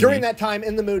month. During that time,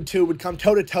 In the Mood 2 would come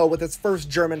toe-to-toe with its first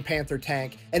German Panther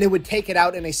tank, and it would take it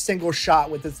out in a single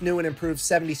shot with its new and improved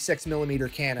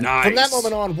 76mm cannon. From that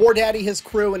moment on, War Daddy, his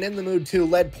crew, and In the Mood 2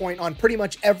 led point on pretty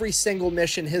much every single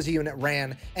mission his unit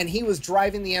ran, and he was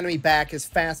driving the enemy back as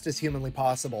fast as humanly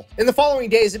possible. In the following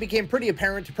days, it became pretty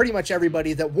apparent to pretty much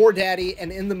everybody that War Daddy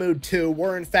and In the Mood 2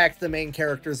 were in fact the main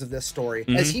characters of this story,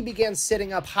 as he began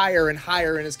sitting up higher and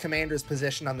higher in his commander's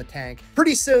position on the tank.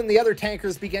 Pretty soon, the other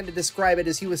tankers began to describe it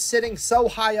as he was sitting so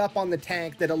high up on the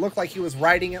tank that it looked like he was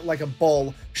riding it like a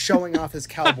bull, showing off his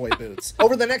cowboy boots.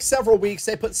 Over the next several weeks,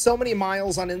 they put so many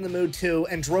miles on In the Mood 2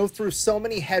 and drove through so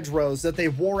many hedgerows that they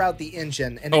wore out the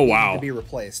engine and it needed to be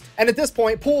replaced. And at this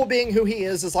point, Poole, being who he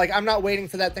is like, I'm not waiting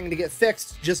for that thing to get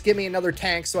fixed, just give me another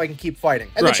tank so I can keep fighting.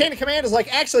 And the chain of command is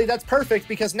like, actually, that's perfect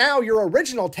because now your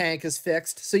original tank is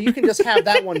fixed, so you can just have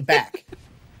that one back.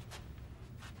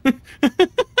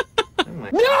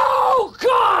 No,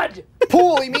 God!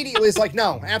 Poole immediately is like,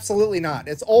 no, absolutely not.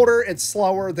 It's older, it's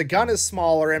slower, the gun is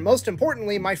smaller, and most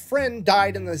importantly, my friend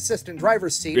died in the assistant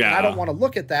driver's seat, and I don't want to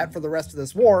look at that for the rest of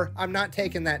this war. I'm not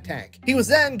taking that tank. He was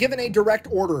then given a direct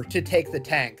order to take the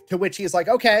tank, to which he's like,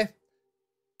 okay,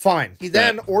 fine. He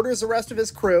then orders the rest of his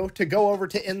crew to go over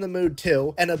to In the Mood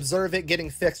 2 and observe it getting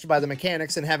fixed by the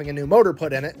mechanics and having a new motor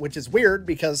put in it, which is weird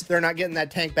because they're not getting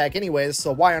that tank back anyways,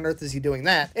 so why on earth is he doing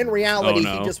that? In reality,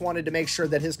 he just wanted to make sure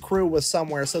that his crew was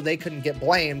somewhere so they couldn't get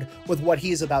blamed with what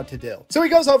he's about to do. So he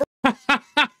goes over.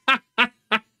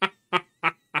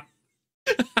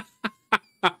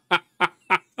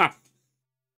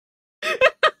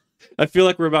 I feel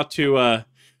like we're about to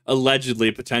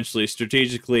allegedly, potentially,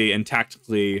 strategically, and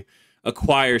tactically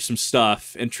acquire some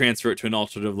stuff and transfer it to an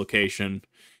alternative location.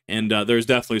 And there's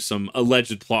definitely some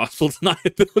alleged plausible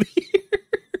deniability here.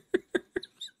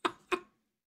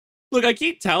 Look, I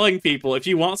keep telling people, if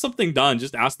you want something done,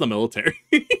 just ask the military.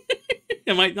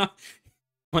 It might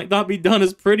not be done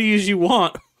as pretty as you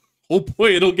want. Oh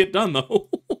boy, it'll get done though.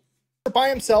 By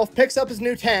himself, picks up his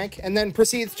new tank, and then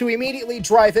proceeds to immediately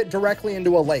drive it directly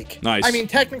into a lake. Nice. I mean,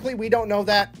 technically, we don't know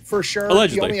that for sure.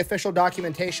 Allegedly. The only official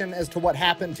documentation as to what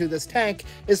happened to this tank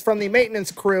is from the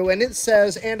maintenance crew, and it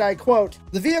says, and I quote,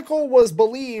 "The vehicle was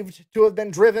believed to have been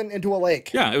driven into a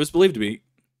lake." Yeah, it was believed to be.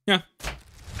 Yeah.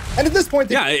 And at this point,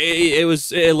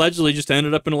 it allegedly just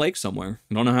ended up in a lake somewhere.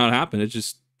 I don't know how it happened. It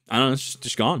just, I don't know, it's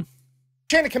just gone.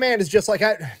 Chain of command is just like,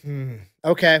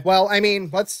 okay, well, I mean,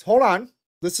 let's hold on.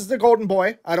 This is the golden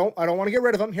boy. I don't want to get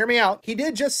rid of him. Hear me out. He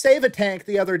did just save a tank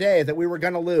the other day that we were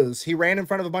going to lose. He ran in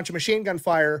front of a bunch of machine gun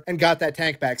fire and got that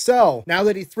tank back. So now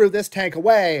that he threw this tank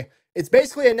away, it's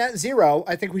basically a net zero.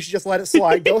 I think we should just let it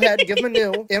slide. Go ahead and give him a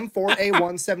new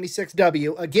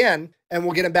M4A176W again, and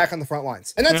we'll get him back on the front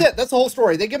lines. And that's it. That's the whole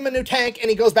story. They give him a new tank, and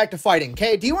he goes back to fighting.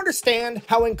 Okay, do you understand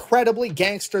how incredibly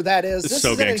gangster that is? This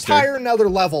is an entire another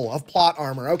level of plot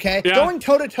armor, okay? Going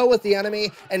toe-to-toe with the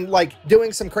enemy and, like,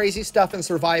 doing some crazy stuff and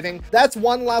surviving, that's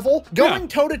one level. Going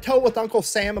toe-to-toe with Uncle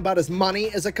Sam about his money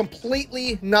is a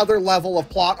completely another level of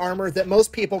plot armor that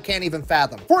most people can't even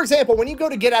fathom. For example, when you go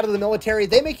to get out of the military,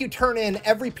 they make you turn in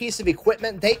every piece of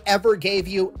equipment they ever gave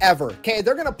you, ever. Okay,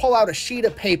 they're gonna pull out a sheet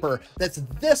of paper that's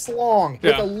this long long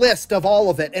with a list of all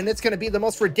of it, and it's going to be the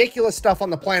most ridiculous stuff on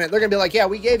the planet. They're going to be like, yeah,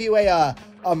 we gave you a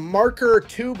marker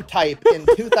tube type in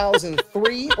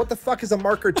 2003. What the fuck is a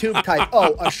marker tube type?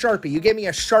 Oh, a Sharpie. You gave me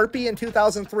a Sharpie in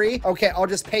 2003? Okay, I'll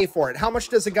just pay for it. How much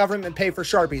does the government pay for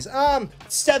Sharpies?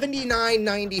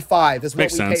 $79.95 is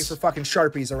what we pay for fucking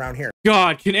Sharpies around here.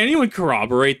 God, can anyone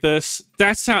corroborate this?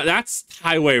 That's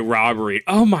highway robbery.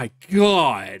 Oh my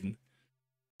God.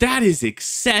 That is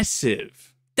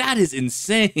excessive. That is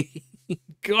insane.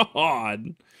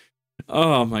 God.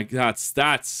 Oh my God.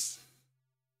 That's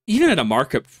even at a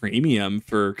markup premium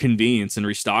for convenience and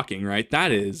restocking, right?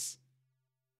 That is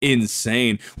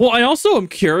insane. Well, I also am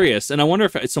curious, and I wonder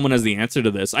if someone has the answer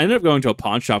to this. I ended up going to a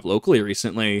pawn shop locally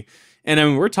recently, and I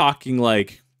mean, we're talking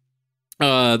like,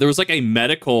 there was like a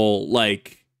medical,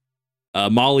 like,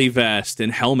 molly vest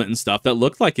and helmet and stuff that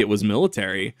looked like it was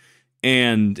military.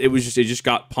 And it just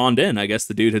got pawned in. I guess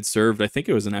the dude had served, I think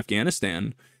it was in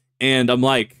Afghanistan. And I'm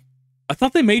like, I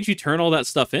thought they made you turn all that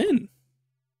stuff in.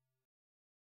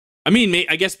 I mean,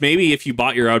 I guess maybe if you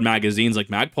bought your own magazines, like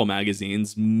Magpul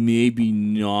magazines, maybe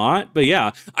not. But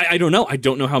yeah, I don't know. I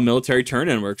don't know how military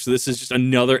turn-in works. So this is just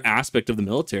another aspect of the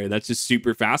military that's just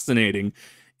super fascinating.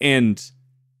 And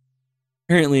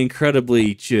apparently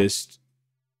incredibly just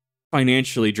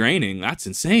financially draining. That's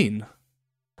insane.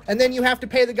 And then you have to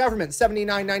pay the government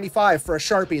 $79.95 for a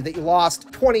Sharpie that you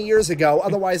lost 20 years ago.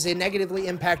 Otherwise, they negatively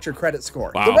impact your credit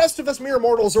score. Wow. The rest of us mere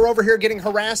mortals are over here getting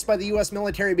harassed by the U.S.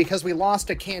 military because we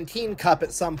lost a canteen cup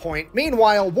at some point.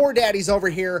 Meanwhile, War Daddy's over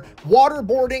here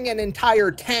waterboarding an entire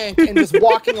tank and just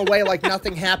walking away like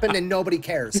nothing happened and nobody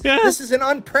cares. This is an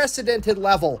unprecedented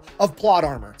level of plot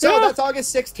armor. So that's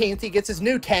August 16th. He gets his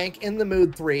new tank in the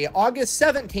Mood 3. August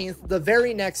 17th, the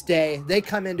very next day, they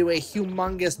come into a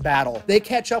humongous battle. They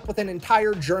catch up with an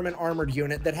entire German armored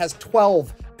unit that has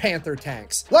 12 Panther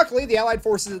tanks. Luckily, the Allied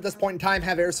forces at this point in time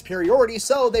have air superiority,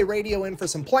 so they radio in for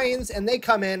some planes, and they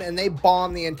come in and they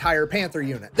bomb the entire Panther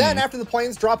unit. Then, after the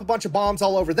planes drop a bunch of bombs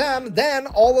all over them, then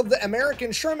all of the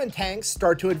American Sherman tanks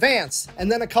start to advance.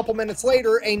 And then a couple minutes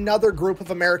later, another group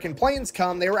of American planes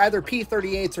come. They were either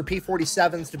P-38s or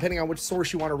P-47s, depending on which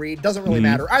source you want to read. Doesn't really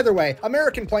matter. Either way,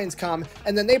 American planes come,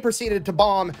 and then they proceeded to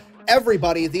bomb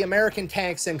everybody, the American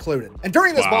tanks included. And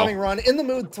during this bombing run, in the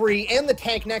Mood 3 and the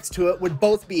tank next to it would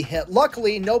both be hit.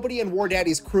 Luckily, nobody in War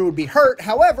Daddy's crew would be hurt.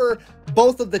 However,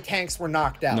 both of the tanks were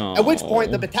knocked out. At which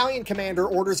point, the battalion commander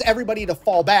orders everybody to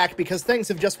fall back because things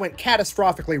have just went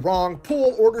catastrophically wrong.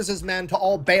 Pool orders his men to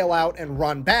all bail out and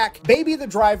run back. Baby the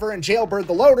driver and Jailbird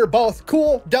the loader, both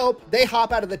cool, dope. They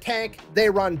hop out of the tank, they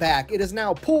run back. It is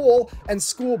now Pool and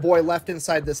Schoolboy left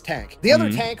inside this tank. The other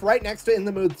tank right next to in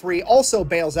the Mood 3 also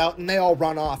bails out and they all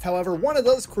run off. However, one of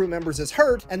those crew members is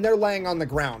hurt and they're laying on the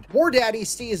ground. War Daddy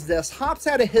sees this, hops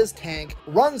out of his tank,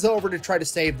 runs over to try to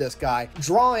save this guy,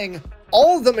 drawing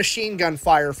all of the machine gun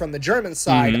fire from the German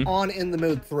side on in the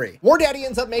Mood 3. War Daddy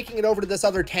ends up making it over to this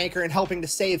other tanker and helping to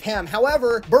save him.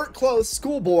 However, Burt Close,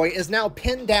 Schoolboy, is now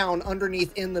pinned down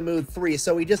underneath in the Mood 3,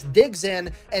 so he just digs in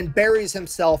and buries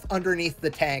himself underneath the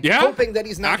tank, hoping that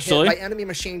he's not hit by enemy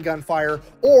machine gun fire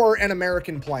or an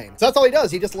American plane. So that's all he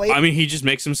does. He just lays. I mean, he just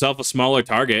makes himself a smaller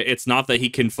target. It's not that he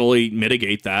can fully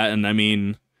mitigate that, and I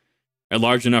mean, a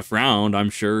large enough round, I'm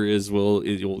sure,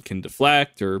 can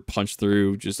deflect or punch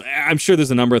through. I'm sure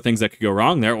there's a number of things that could go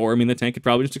wrong there. Or, I mean, the tank could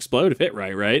probably just explode if hit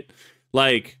right?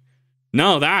 Like,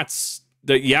 no,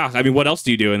 yeah. I mean, what else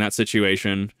do you do in that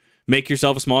situation? Make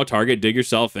yourself a smaller target, dig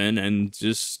yourself in, and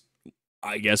just,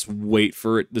 I guess, wait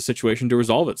for the situation to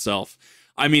resolve itself.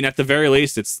 I mean, at the very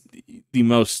least, it's the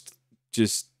most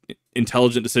just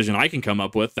intelligent decision I can come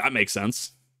up with. That makes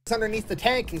sense. Underneath the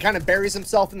tank and kind of buries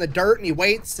himself in the dirt, and he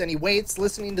waits,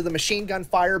 listening to the machine gun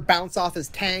fire bounce off his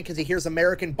tank as he hears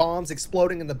American bombs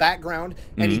exploding in the background,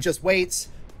 and he just waits.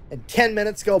 And 10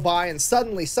 minutes go by, and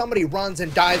suddenly somebody runs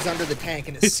and dives under the tank,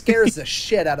 and it scares the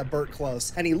shit out of Burt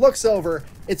Close. And he looks over,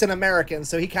 it's an American,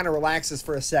 so he kind of relaxes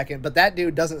for a second, but that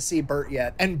dude doesn't see Burt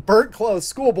yet. And Burt Close,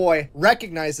 Schoolboy,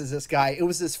 recognizes this guy. It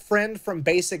was his friend from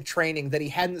basic training that he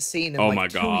hadn't seen in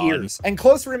like 2 years. And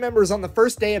Close remembers on the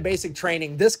first day of basic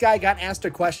training, this guy got asked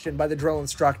a question by the drill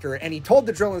instructor, and he told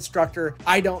the drill instructor,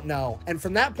 I don't know. And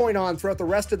from that point on, throughout the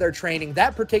rest of their training,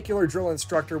 that particular drill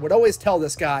instructor would always tell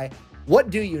this guy,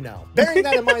 what do you know? Bearing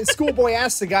that in mind, Schoolboy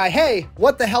asks the guy, hey,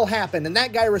 what the hell happened? And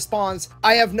that guy responds,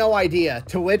 I have no idea.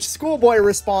 To which Schoolboy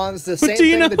responds the same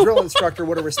thing the drill instructor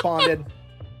would have responded.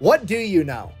 What do you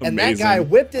know? And that guy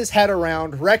whipped his head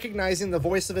around, recognizing the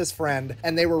voice of his friend,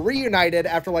 and they were reunited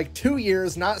after like 2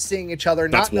 years not seeing each other,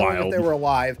 not knowing if they were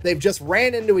alive. They've just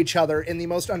ran into each other in the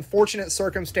most unfortunate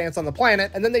circumstance on the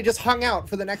planet, and then they just hung out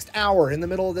for the next hour in the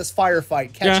middle of this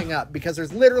firefight, catching up, because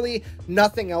there's literally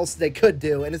nothing else they could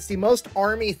do, and it's the most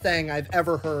Army thing I've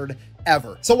ever heard.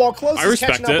 Ever. So while Close is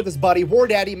catching up with his buddy, War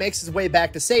Daddy makes his way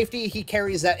back to safety. He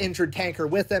carries that injured tanker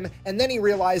with him, and then he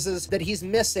realizes that he's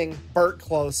missing Bert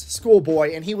Close,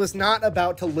 schoolboy, and he was not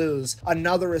about to lose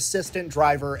another assistant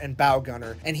driver and bow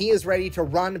gunner, and he is ready to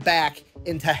run back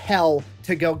into hell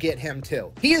to go get him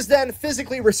too. He is then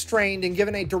physically restrained and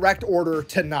given a direct order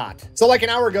to not. So like an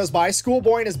hour goes by,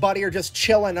 Schoolboy and his buddy are just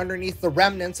chilling underneath the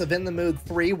remnants of In the Mood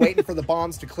 3, waiting for the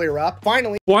bombs to clear up.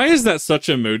 Finally, why is that such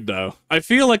a mood though? I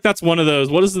feel like that's one of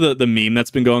those, what is the meme that's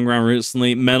been going around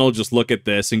recently? Men will just look at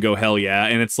this and go, hell yeah.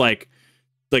 And it's like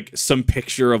some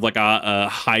picture of like a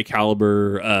high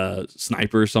caliber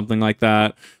sniper or something like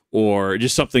that, or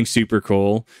just something super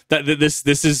cool. This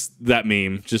is that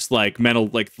meme. Just like men will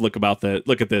like look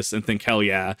at this and think, hell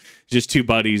yeah. Just two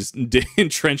buddies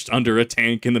entrenched under a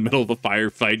tank in the middle of a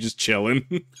firefight, just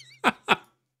chilling.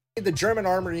 the German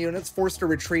armor units forced to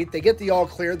retreat. They get the all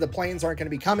clear. The planes aren't going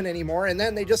to be coming anymore. And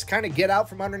then they just kind of get out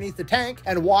from underneath the tank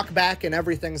and walk back and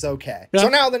everything's okay. Yeah. So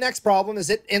now the next problem is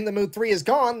that In the Mood 3 is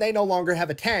gone. They no longer have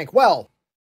a tank. Well,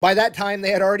 by that time,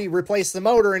 they had already replaced the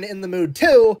motor in the Mood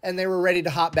 2, and they were ready to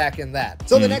hop back in that.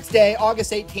 So the next day,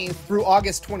 August 18th through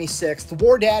August 26th,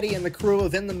 War Daddy and the crew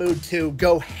of In the Mood 2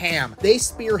 go ham. They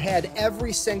spearhead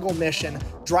every single mission,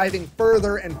 driving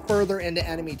further and further into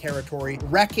enemy territory,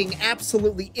 wrecking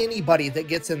absolutely anybody that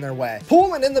gets in their way.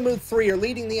 Pool and In the Mood 3 are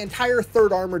leading the entire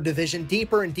 3rd Armored Division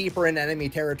deeper and deeper into enemy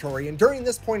territory, and during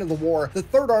this point of the war, the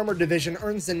 3rd Armored Division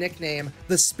earns the nickname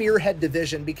the Spearhead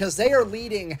Division because they are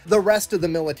leading the rest of the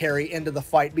military into the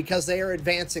fight because they are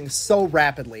advancing so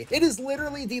rapidly. It is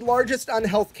literally the largest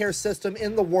unhealthcare system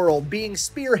in the world being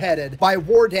spearheaded by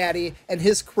War Daddy and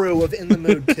his crew of In the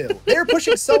Mood 2. They're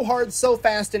pushing so hard, so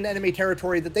fast into enemy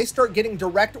territory that they start getting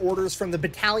direct orders from the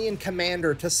battalion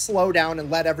commander to slow down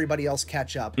and let everybody else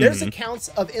catch up. There's accounts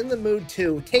of In the Mood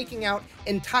 2 taking out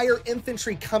entire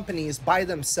infantry companies by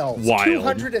themselves. Wild.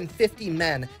 250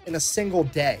 men in a single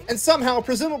day. And somehow,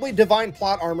 presumably divine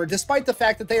plot armor, despite the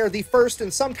fact that they are the first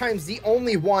and sometimes the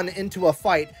only one into a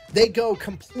fight, they go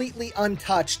completely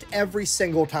untouched every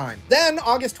single time. Then,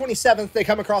 August 27th, they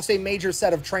come across a major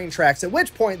set of train tracks, at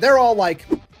which point they're all like,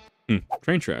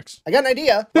 train tracks. I got an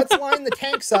idea. Let's line the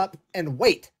tanks up and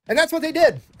wait. And that's what they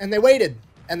did. And they waited.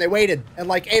 And they waited, and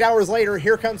like 8 hours later,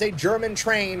 here comes a German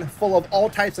train full of all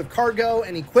types of cargo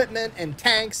and equipment and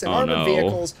tanks and armored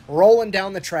vehicles rolling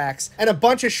down the tracks, and a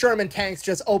bunch of Sherman tanks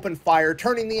just open fire,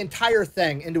 turning the entire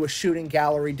thing into a shooting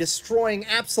gallery, destroying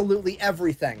absolutely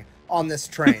everything on this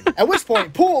train. At which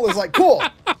point, Pool is like, cool.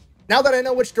 Now that I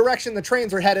know which direction the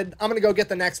trains are headed, I'm going to go get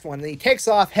the next one. And he takes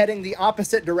off heading the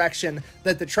opposite direction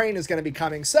that the train is going to be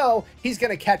coming. So he's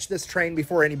going to catch this train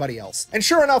before anybody else. And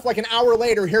sure enough, like an hour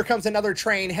later, here comes another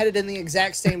train headed in the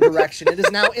exact same direction. It is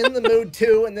now In the Mood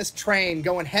 2 and this train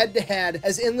going head to head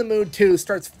as In the Mood 2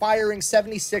 starts firing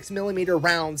 76mm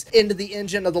rounds into the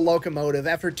engine of the locomotive.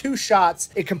 After 2 shots,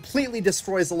 it completely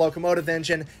destroys the locomotive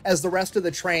engine as the rest of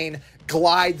the train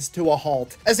glides to a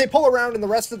halt. As they pull around in the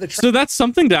rest of the train. So that's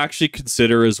something to actually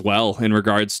consider as well in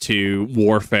regards to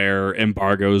warfare,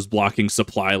 embargoes, blocking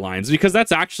supply lines, because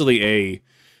that's actually a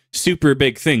super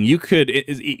big thing. You could,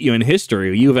 in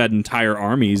history, you've had entire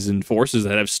armies and forces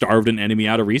that have starved an enemy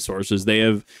out of resources. They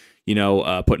have,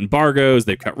 put embargoes,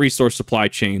 they've cut resource supply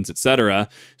chains, etc.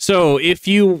 So if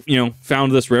you,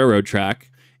 found this railroad track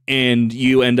and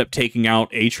you end up taking out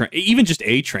a train, even just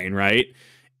a train, right?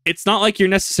 It's not like you're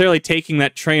necessarily taking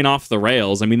that train off the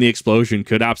rails. I mean, the explosion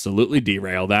could absolutely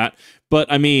derail that.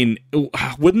 But, I mean,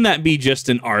 wouldn't that be just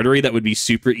an artery that would be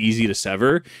super easy to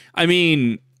sever? I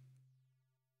mean,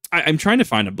 I'm trying to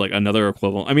find another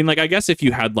equivalent. I mean, I guess if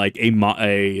you had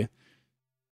a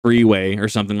freeway or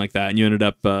something like that, and you ended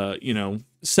up,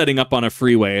 setting up on a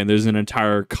freeway and there's an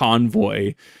entire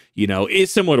convoy,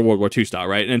 it's similar to World War II style,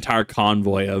 right? An entire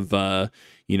convoy of,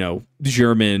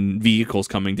 German vehicles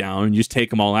coming down, and you just take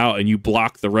them all out and you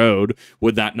block the road.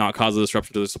 Would that not cause a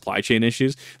disruption to the supply chain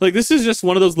issues? This is just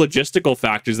one of those logistical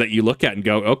factors that you look at and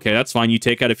go, okay, that's fine. You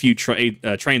take out a few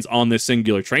trains on this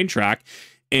singular train track,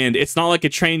 and it's not like a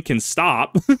train can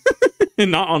stop,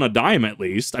 and not on a dime at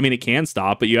least. I mean, it can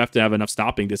stop, but you have to have enough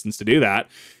stopping distance to do that.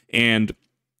 And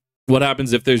what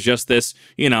happens if there's just this,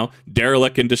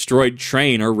 derelict and destroyed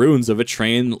train or ruins of a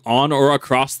train on or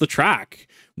across the track?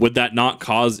 would that not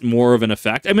cause more of an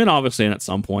effect? I mean, obviously, and at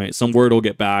some point, some word will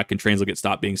get back and trains will get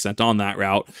stopped being sent on that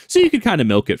route. So you could kind of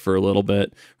milk it for a little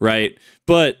bit, right?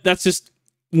 But that's just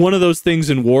one of those things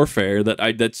in warfare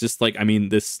that's just like, I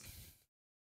mean,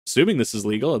 assuming this is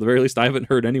legal, at the very least, I haven't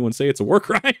heard anyone say it's a war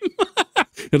crime.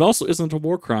 It also isn't a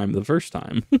war crime the first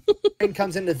time. Train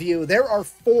comes into view. There are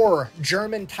 4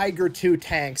 German Tiger II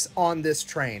tanks on this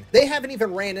train. They haven't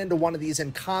even ran into one of these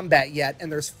in combat yet,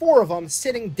 and there's 4 of them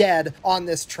sitting dead on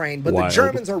this train. But Wild. The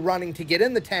Germans are running to get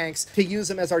in the tanks to use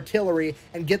them as artillery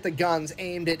and get the guns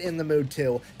aimed at In the Mood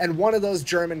 2. And one of those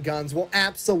German guns will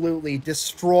absolutely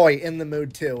destroy In the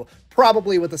Mood 2.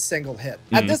 Probably with a single hit.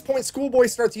 At this point, Schoolboy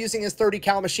starts using his 30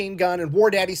 cal machine gun, and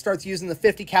War Daddy starts using the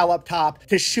 50 cal up top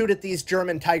to shoot at these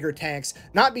German Tiger tanks.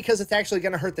 Not because it's actually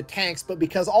going to hurt the tanks, but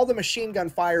because all the machine gun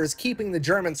fire is keeping the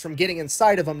Germans from getting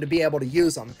inside of them to be able to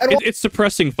use them. And it's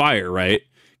suppressing fire, right?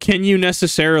 Can you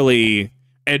necessarily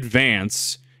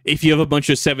advance if you have a bunch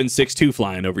of 7.62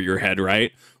 flying over your head,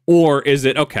 right? Or is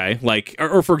it okay, like,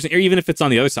 or for example, even if it's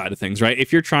on the other side of things, right?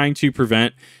 If you're trying to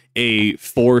prevent a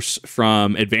force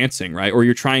from advancing, right? Or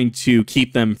you're trying to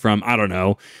keep them from, I don't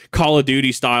know, Call of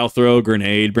Duty style, throw a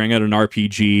grenade, bring out an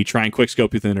RPG, try and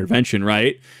quickscope with an intervention,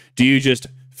 right? Do you just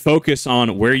focus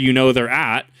on where you know they're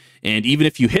at? And even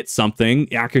if you hit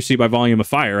something, accuracy by volume of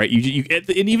fire, right?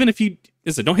 And even if you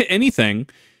don't hit anything,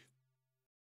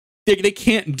 they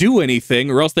can't do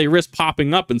anything, or else they risk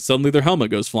popping up and suddenly their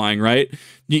helmet goes flying, right?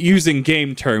 Using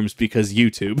game terms because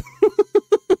YouTube.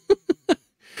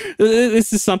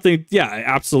 This is something, yeah,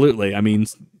 absolutely. I mean,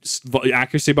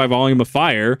 accuracy by volume of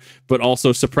fire, but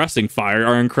also suppressing fire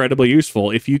are incredibly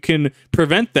useful. If you can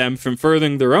prevent them from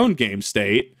furthering their own game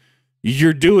state,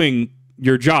 you're doing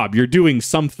your job. You're doing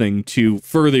something to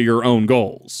further your own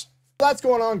goals. That's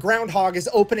going on. Groundhog is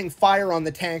opening fire on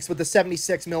the tanks with the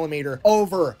 76mm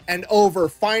over and over,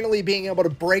 finally being able to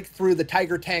break through the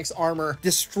Tiger tank's armor,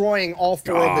 destroying all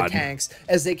 4 of the tanks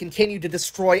as they continue to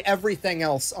destroy everything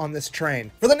else on this train.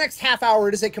 For the next half hour,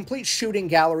 it is a complete shooting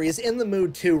gallery as In the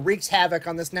Mood 2 wreaks havoc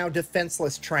on this now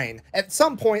defenseless train. At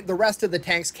some point, the rest of the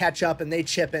tanks catch up and they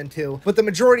chip into, but the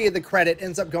majority of the credit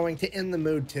ends up going to In the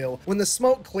Mood 2. When the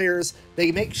smoke clears,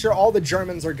 they make sure all the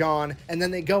Germans are gone, and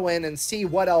then they go in and see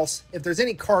what else, if there's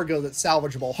any cargo that's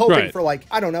salvageable, hoping for, like,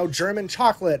 I don't know, German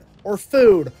chocolate or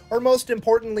food, or most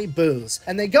importantly, booze.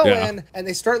 And they go in and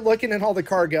they start looking at all the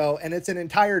cargo, and it's an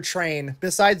entire train,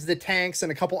 besides the tanks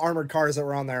and a couple armored cars that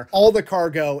were on there. All the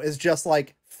cargo is just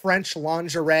like French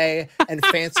lingerie and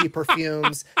fancy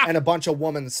perfumes and a bunch of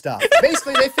woman stuff.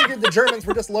 Basically, they figured the Germans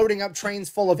were just loading up trains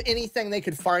full of anything they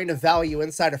could find of value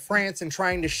inside of France and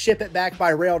trying to ship it back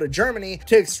by rail to Germany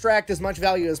to extract as much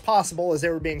value as possible as they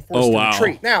were being forced to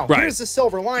retreat. Now, here's the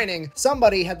silver lining.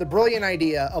 Somebody had the brilliant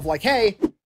idea of like, hey,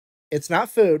 it's not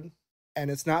food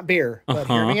and it's not beer, but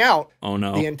hear me out. Oh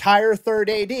no. The entire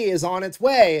 3rd AD is on its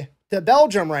way to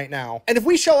Belgium right now. And if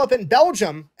we show up in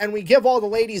Belgium and we give all the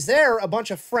ladies there a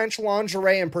bunch of French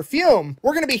lingerie and perfume,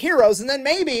 we're going to be heroes. And then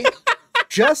maybe,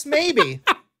 just maybe,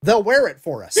 they'll wear it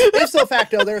for us. Ipso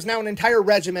facto, there's now an entire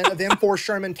regiment of M4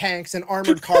 Sherman tanks and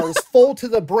armored cars full to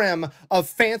the brim of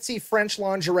fancy French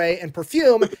lingerie and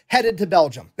perfume headed to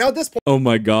Belgium. Now at this point— oh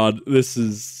my God, this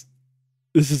is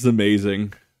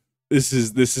amazing. This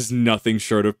is nothing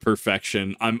short of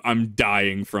perfection. I'm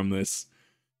dying from this.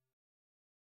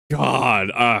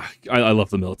 God, I love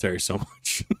the military so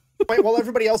much. While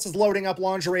everybody else is loading up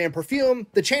lingerie and perfume,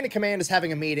 the chain of command is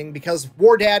having a meeting because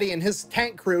War Daddy and his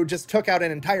tank crew just took out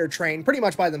an entire train pretty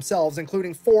much by themselves,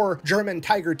 including 4 German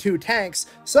Tiger II tanks.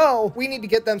 So we need to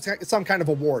get them some kind of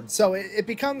award. So it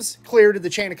becomes clear to the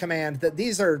chain of command that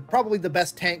these are probably the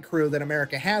best tank crew that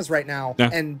America has right now.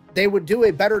 And they would do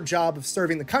a better job of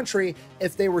serving the country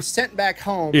if they were sent back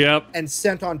home and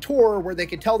sent on tour where they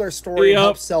could tell their story and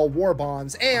help sell war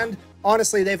bonds. And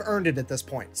honestly, they've earned it at this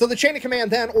point. So the chain of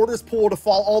command then orders Pool to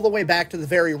fall all the way back to the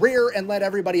very rear and let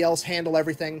everybody else handle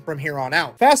everything from here on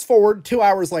out. Fast forward 2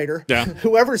 hours later,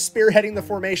 whoever's spearheading the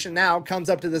formation now comes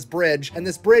up to this bridge, and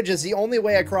this bridge is the only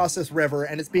way across this river,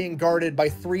 and it's being guarded by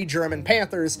 3 German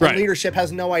Panthers, and leadership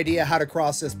has no idea how to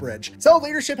cross this bridge. So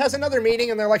leadership has another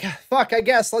meeting, and they're like, fuck, I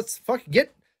guess, let's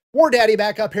get War Daddy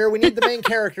back up here. We need the main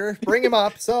character. Bring him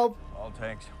up. So all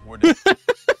tanks,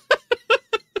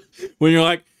 when you're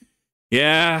like,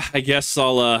 yeah, I guess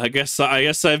I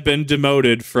guess I've been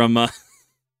demoted from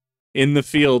in the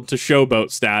field to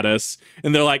showboat status,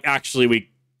 and they're like, actually, we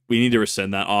need to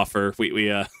rescind that offer. We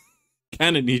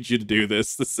kind of need you to do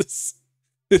this.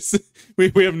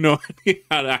 We have no idea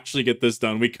how to actually get this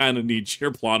done. We kind of need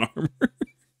your plot armor.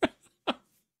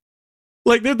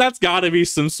 Like, that's got to be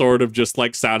some sort of just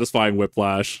like satisfying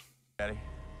whiplash. Daddy,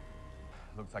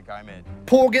 Looks like I'm in.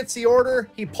 Poole gets the order.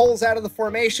 He pulls out of the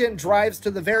formation, drives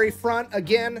to the very front.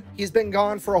 Again, he's been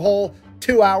gone for a whole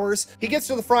 2 hours. He gets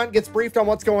to the front, gets briefed on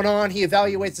what's going on. He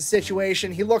evaluates the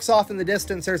situation. He looks off in the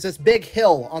distance. There's this big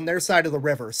hill on their side of the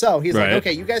river. So he's like,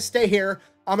 okay, you guys stay here.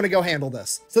 I'm going to go handle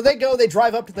this. So they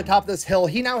drive up to the top of this hill.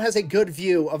 He now has a good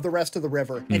view of the rest of the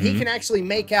river, and he can actually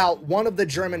make out one of the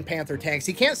German Panther tanks.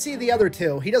 He can't see the other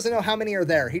two. He doesn't know how many are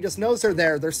there. He just knows they're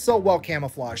there. They're so well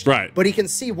camouflaged. Right. But he can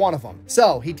see one of them.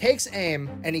 So he takes aim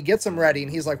and he gets them ready,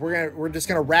 and he's like, we're just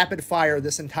going to rapid fire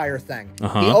this entire thing.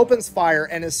 He opens fire,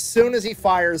 and as soon as he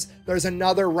fires, there's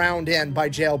another round in by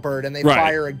Jailbird, and they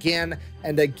fire again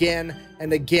and again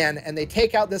and again, and they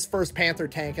take out this first Panther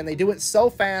tank, and they do it so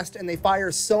fast and they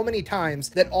fire so many times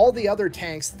that all the other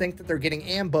tanks think that they're getting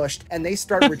ambushed, and they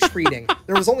start retreating.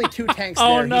 There was only 2 tanks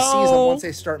there. He sees them once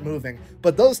they start moving,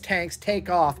 but those tanks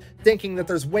take off thinking that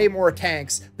there's way more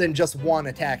tanks than just one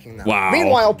attacking them. Wow.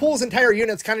 Meanwhile, Poole's entire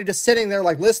unit's kind of just sitting there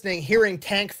like listening, hearing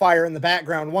tank fire in the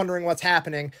background, wondering what's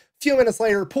happening. A few minutes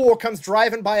later, Poole comes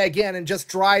driving by again and just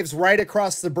drives right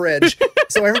across the bridge.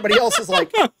 So everybody else is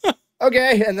like,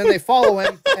 okay, and then they follow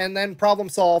him, and then problem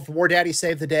solved. War Daddy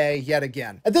saved the day yet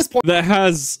again. At this point, that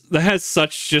has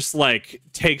such just like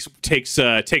takes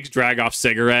drag off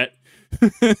cigarette,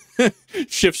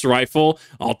 shifts rifle.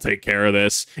 I'll take care of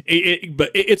this. But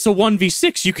it's a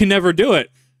 1v6. You can never do it.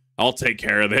 I'll take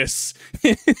care of this.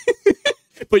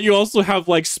 But you also have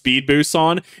like speed boosts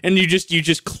on, and you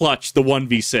just clutch the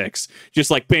 1v6,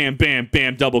 just like bam, bam,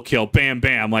 bam, double kill, bam,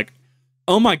 bam. Like,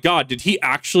 oh my god, did he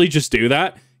actually just do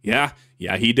that? Yeah,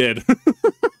 he did.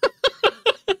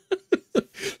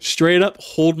 Straight up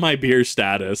hold my beer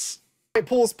status.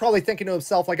 Poole's probably thinking to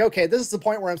himself, like, okay, this is the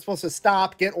point where I'm supposed to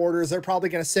stop, get orders. They're probably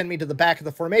going to send me to the back of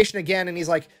the formation again. And he's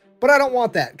like, but I don't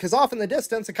want that, because off in the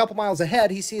distance, a couple miles ahead,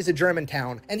 he sees a German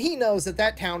town, and he knows that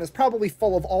that town is probably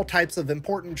full of all types of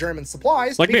important German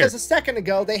supplies, like because a second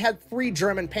ago, they had 3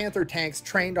 German Panther tanks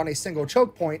trained on a single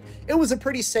choke point. It was a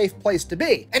pretty safe place to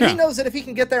be, and he knows that if he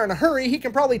can get there in a hurry, he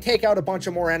can probably take out a bunch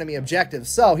of more enemy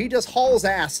objectives. So he just hauls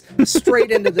ass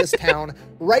straight into this town,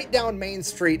 right down Main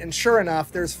Street, and sure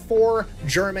enough, there's 4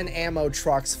 German ammo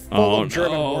trucks full of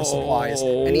German war supplies,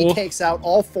 and he takes out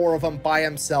all 4 of them by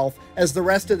himself, as the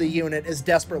rest of the unit is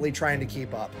desperately trying to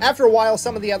keep up. After a while,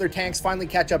 some of the other tanks finally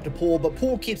catch up to Poole, but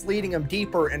Poole keeps leading them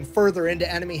deeper and further into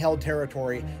enemy-held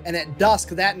territory, and at dusk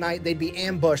that night, they'd be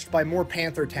ambushed by more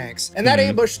Panther tanks. And that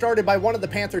ambush started by one of the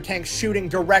Panther tanks shooting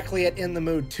directly at In the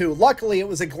Mood 2. Luckily, it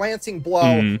was a glancing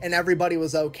blow, and everybody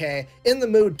was okay. In the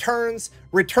Mood turns,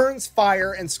 returns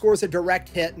fire, and scores a direct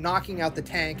hit, knocking out the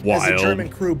tank as the German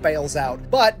crew bails out.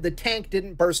 But the tank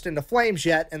didn't burst into flames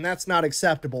yet, and that's not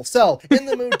acceptable. So, In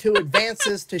the Mood 2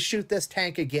 advances to shoot this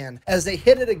tank again. As they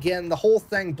hit it again, the whole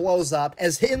thing blows up,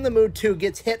 as In the Mood 2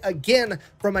 gets hit again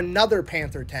from another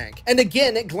Panther tank. And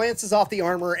again, it glances off the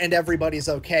armor, and everybody's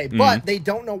okay. But they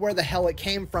don't know where the hell it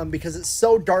came from, because it's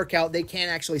so dark out, they can't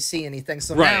actually see anything.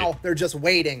 So now, they're just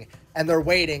waiting. And they're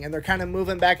waiting, and they're kind of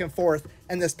moving back and forth,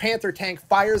 and this Panther tank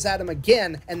fires at him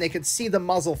again, and they could see the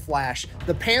muzzle flash.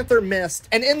 The Panther missed,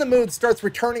 and In the Mood starts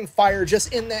returning fire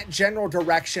just in that general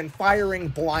direction, firing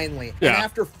blindly. And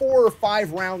after 4 or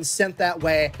 5 rounds sent that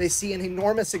way, they see an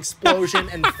enormous explosion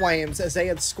and flames as they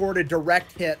had scored a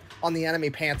direct hit on the enemy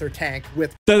Panther tank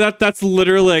with... That's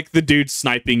literally like the dude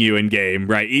sniping you in game,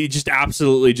 right? He just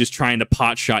absolutely just trying to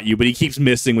pot shot you, but he keeps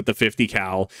missing with the 50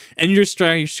 cal, and you're just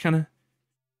kind of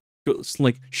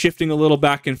like shifting a little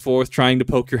back and forth, trying to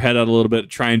poke your head out a little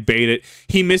bit, try and bait it.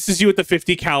 He misses you with the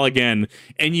 50 cal again,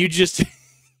 and you just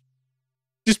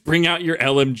bring out your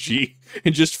LMG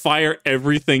and just fire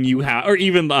everything you have, or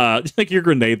even like your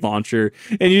grenade launcher,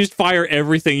 and you just fire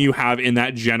everything you have in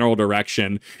that general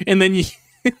direction, and then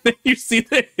you see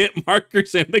the hit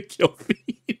markers and the kill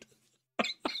feed.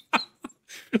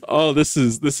 Oh, this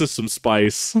is some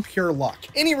spice. Pure luck.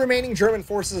 Any remaining German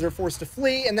forces are forced to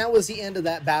flee, and that was the end of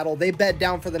that battle. They bed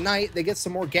down for the night, they get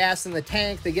some more gas in the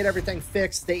tank, they get everything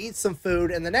fixed, they eat some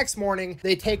food, and the next morning,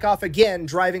 they take off again,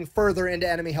 driving further into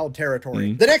enemy-held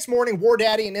territory. The next morning, War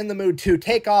Daddy and In the Mood 2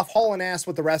 take off, hauling ass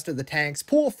with the rest of the tanks.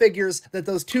 Poole figures that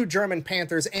those 2 German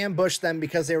Panthers ambushed them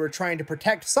because they were trying to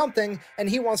protect something, and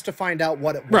he wants to find out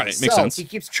what it was. Right, makes sense. He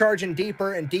keeps charging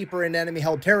deeper and deeper into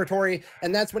enemy-held territory,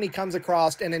 and that's when he comes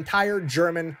across lost an entire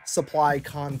German supply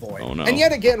convoy. Oh, no. And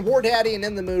yet again, War Daddy and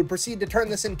In the Mood proceed to turn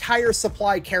this entire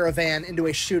supply caravan into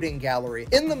a shooting gallery.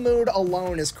 In the Mood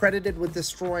alone is credited with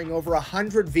destroying over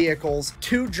 100 vehicles,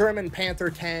 2 German Panther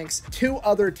tanks, 2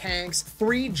 other tanks,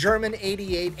 3 German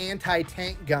 88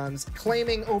 anti-tank guns,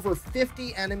 claiming over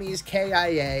 50 enemies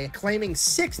KIA, claiming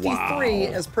 63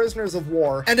 as prisoners of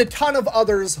war, and a ton of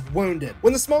others wounded.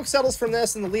 When the smoke settles from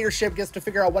this and the leadership gets to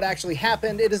figure out what actually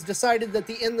happened, it is decided that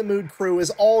the In the Mood crew is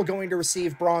all going to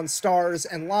receive Bronze Stars,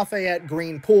 and Lafayette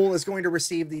Green Pool is going to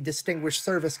receive the Distinguished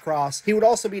Service Cross. He would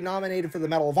also be nominated for the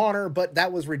Medal of Honor, but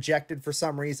that was rejected for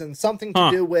some reason. Something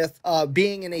to do with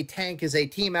being in a tank is a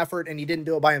team effort, and he didn't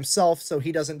do it by himself, so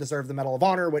he doesn't deserve the Medal of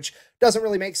Honor, which doesn't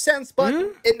really make sense, but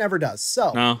it never does.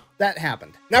 So that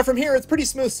happened. Now from here, it's pretty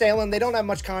smooth sailing. They don't have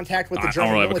much contact with the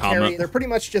German military. They're pretty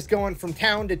much just going from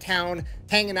town to town,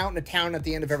 hanging out in a town at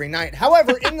the end of every night.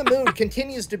 However, In the Mood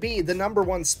continues to be the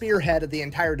 #1 spearhead of the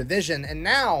entire division, and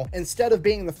now, instead of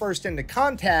being the first into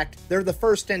contact, they're the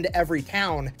first into every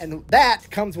town, and that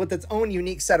comes with its own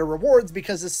unique set of rewards,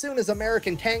 because as soon as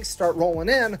American tanks start rolling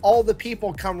in, all the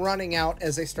people come running out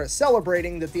as they start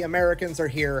celebrating that the Americans are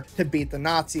here to beat the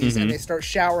Nazis, and they start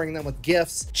showering them with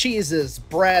gifts, cheeses,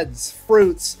 breads,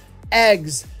 fruits,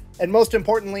 eggs, and most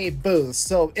importantly, booze.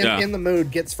 So In the Mood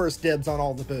gets first dibs on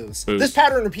all the booze. This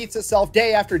pattern repeats itself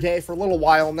day after day for a little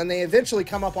while, and then they eventually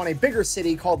come up on a bigger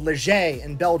city called Liège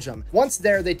in Belgium. Once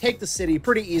there, they take the city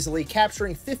pretty easily,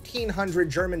 capturing 1,500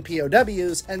 German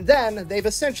POWs, and then they've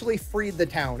essentially freed the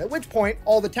town, at which point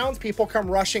all the townspeople come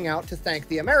rushing out to thank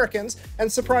the Americans,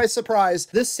 and surprise, surprise,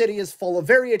 this city is full of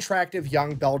very attractive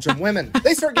young Belgian women.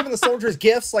 They start giving the soldiers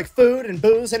gifts like food and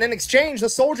booze, and in exchange, the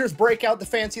soldiers break out the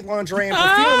fancy lingerie and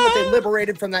perfume they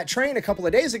liberated from that train a couple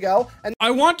of days ago. And I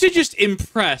want to just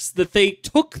impress that they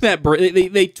took that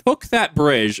they took that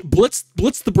bridge,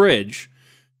 blitzed the bridge,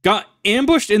 got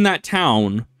ambushed in that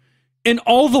town, and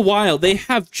all the while they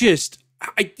have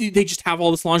they just have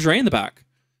all this lingerie in the back.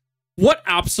 What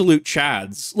absolute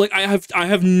chads! Like I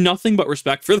have nothing but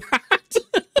respect for that.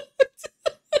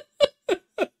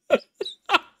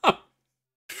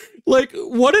 Like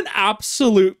what an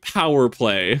absolute power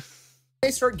play. They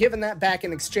start giving that back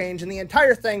in exchange, and the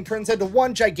entire thing turns into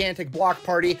one gigantic block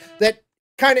party that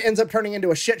kind of ends up turning into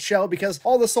a shit show, because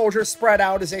all the soldiers spread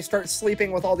out as they start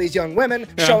sleeping with all these young women,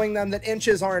 showing them that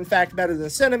inches are in fact better than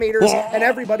centimeters, and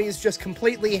everybody's just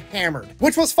completely hammered.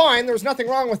 Which was fine, there was nothing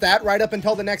wrong with that, right up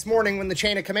until the next morning when the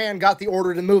chain of command got the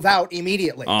order to move out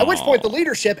immediately. At which point the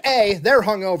leadership, A, they're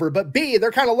hungover, but B,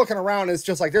 they're kind of looking around as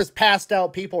just like there's passed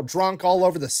out people drunk all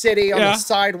over the city, on the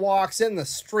sidewalks, in the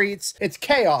streets. It's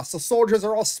chaos. The soldiers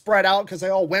are all spread out because they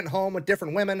all went home with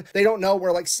different women. They don't know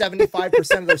where like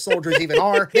 75% of their soldiers even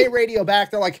are. They radio back.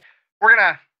 They're like, we're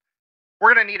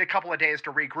gonna need a couple of days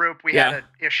to regroup. We had an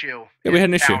issue. Yeah, we had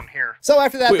an issue here. So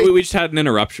after that, we just had an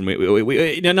interruption.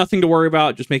 We nothing to worry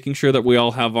about. Just making sure that we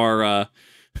all have our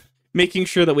making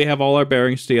sure that we have all our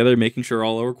bearings together, making sure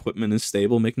all our equipment is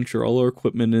stable, making sure all our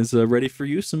equipment is ready for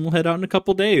use, and we'll head out in a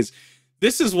couple days.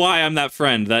 This is why I'm that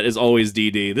friend that is always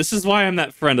DD. This is why I'm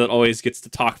that friend that always gets to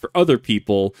talk for other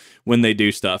people when they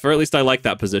do stuff. Or at least I like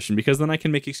that position, because then I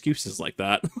can make excuses like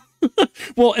that.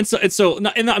 Well, and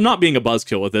I'm not being a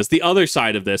buzzkill with this. The other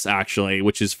side of this, actually,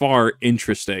 which is far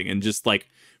interesting and just like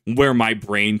where my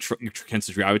brain tends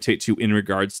to gravitate to in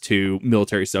regards to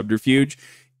military subterfuge,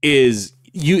 is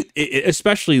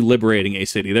especially liberating a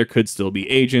city. There could still be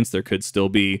agents. There could still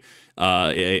be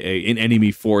an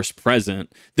enemy force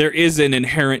present. There is an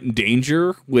inherent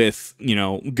danger with,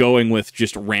 going with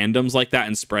just randoms like that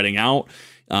and spreading out.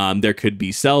 There could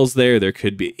be cells there. There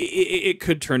could be, it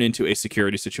could turn into a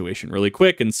security situation really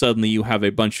quick, and suddenly you have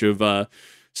a bunch of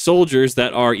soldiers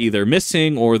that are either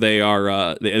missing or they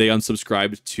are they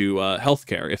unsubscribed to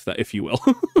healthcare, if you will.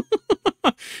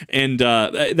 And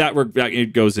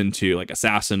that goes into like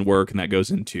assassin work, and that goes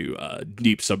into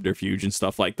deep subterfuge and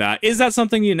stuff like that. Is that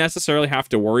something you necessarily have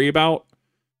to worry about?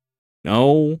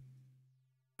 No.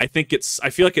 I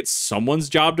feel like it's someone's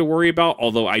job to worry about,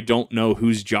 although I don't know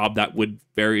whose job that would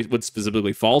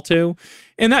specifically fall to.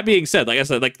 And that being said, like I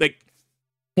said,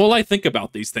 while I think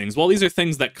about these things, while these are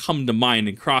things that come to mind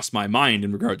and cross my mind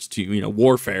in regards to,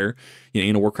 warfare,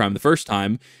 war crime the first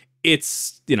time,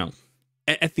 it's,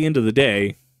 at the end of the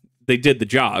day, they did the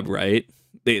job, right?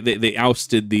 They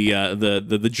ousted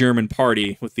the German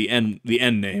party with the N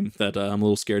name that I'm a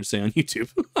little scared to say on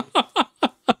YouTube.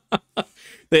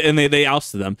 They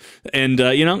ousted them, and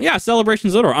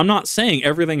celebrations little. I'm not saying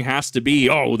everything has to be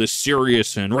this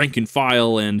serious and rank and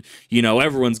file, and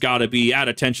everyone's got to be at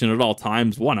attention at all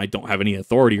times. One, I don't have any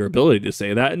authority or ability to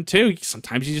say that, and two,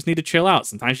 sometimes you just need to chill out.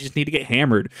 Sometimes you just need to get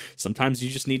hammered. Sometimes you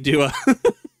just need to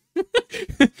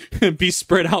be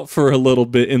spread out for a little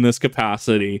bit in this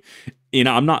capacity. You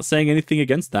know, I'm not saying anything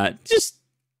against that. Just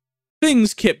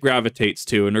things Kip gravitates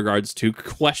to in regards to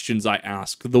questions I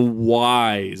ask, the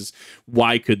whys.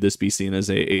 Why could this be seen as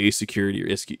a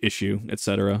security issue,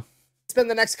 etc.? Spend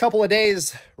the next couple of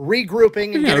days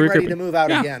regrouping and getting ready to move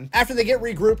out again. After they get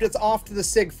regrouped, it's off to the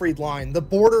Siegfried Line, the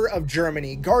border of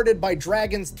Germany, guarded by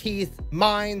dragon's teeth,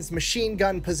 mines, machine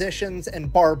gun positions,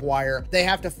 and barbed wire. They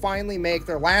have to finally make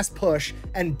their last push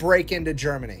and break into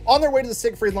Germany. On their way to the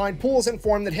Siegfried Line, Poole is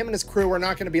informed that him and his crew are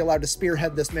not going to be allowed to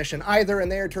spearhead this mission either, and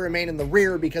they are to remain in the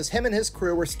rear because him and his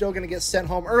crew are still going to get sent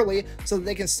home early so that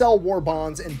they can sell war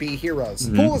bonds and be heroes.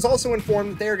 Poole is also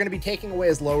informed that they are going to be taking away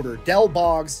his loader. Del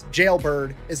Boggs, Jailbird,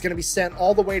 is going to be sent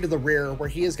all the way to the rear, where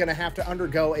he is going to have to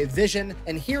undergo a vision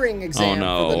and hearing exam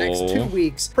for the next 2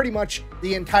 weeks, pretty much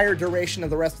the entire duration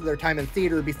of the rest of their time in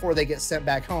theater before they get sent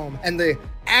back home. And the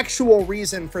actual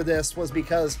reason for this was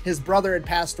because his brother had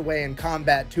passed away in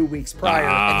combat 2 weeks prior,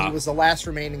 and he was the last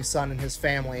remaining son in his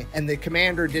family, and the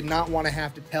commander did not want to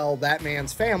have to tell that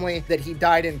man's family that he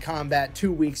died in combat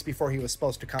 2 weeks before he was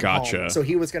supposed to come home. So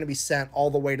he was going to be sent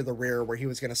all the way to the rear, where he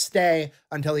was going to stay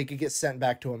until he could get sent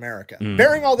back to America.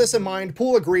 Bearing all this in mind,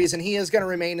 Poole agrees, and he is going to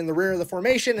remain in the rear of the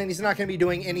formation, and he's not going to be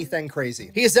doing anything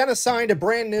crazy. He is then assigned a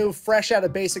brand new, fresh out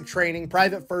of basic training,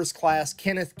 Private First Class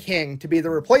Kenneth King to be the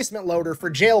replacement loader for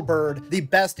Jailbird, the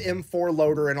best M4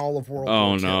 loader in all of World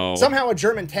War II. Somehow a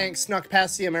German tank snuck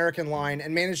past the American line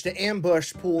and managed to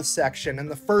ambush Poole's section, and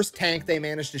the first tank they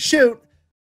managed to shoot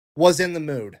was in the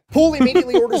mood. Poole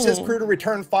immediately orders his crew to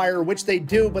return fire, which they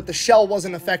do, but the shell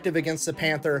wasn't effective against the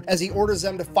Panther, as he orders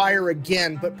them to fire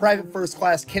again, but Private First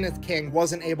Class Kenneth King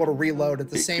wasn't able to reload at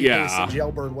the same pace that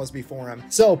Jailbird was before him.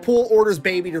 So Poole orders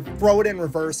Baby to throw it in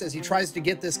reverse as he tries to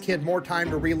get this kid more time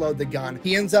to reload the gun.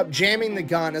 He ends up jamming the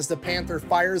gun as the Panther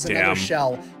fires another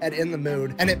shell at In the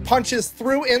Mood, and it punches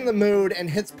through In the Mood and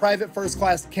hits Private First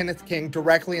Class Kenneth King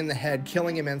directly in the head,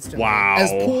 killing him instantly.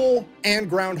 As Poole and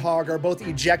Groundhog are both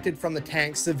ejected from the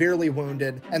tank, severely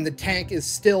wounded, and the tank is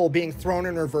still being thrown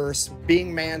in reverse,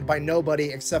 being manned by nobody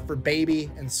except for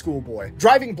Baby and Schoolboy.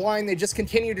 Driving blind, they just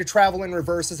continue to travel in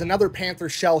reverse as another Panther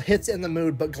shell hits In the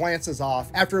Mood but glances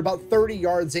off. After about 30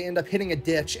 yards, they end up hitting a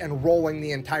ditch and rolling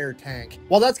the entire tank.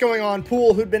 While that's going on,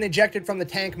 Poole, who'd been ejected from the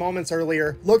tank moments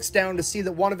earlier, looks down to see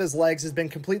that one of his legs has been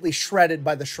completely shredded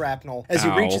by the shrapnel. As he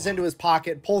reaches into his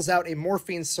pocket, pulls out a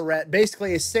morphine syringe,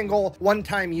 basically a single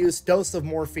one-time use dose of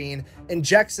morphine,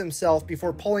 injects himself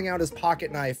before pulling out his pocket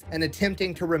knife and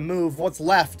attempting to remove what's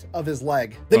left of his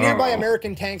leg. The nearby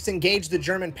American tanks engage the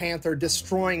German Panther,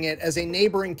 destroying it as a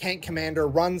neighboring tank commander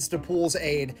runs to Poole's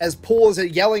aid. As Poole is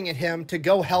yelling at him to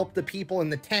go help the people in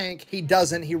the tank, he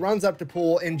doesn't. He runs up to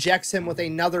Poole, injects him with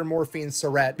another morphine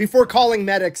syringe before calling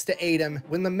medics to aid him.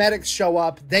 When the medics show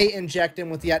up, they inject him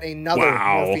with yet another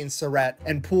morphine syringe,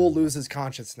 and Poole loses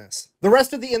consciousness. The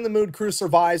rest of the In the Mood crew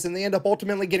survives, and they end up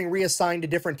ultimately getting reassigned to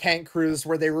different tank crews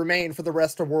where they remain for the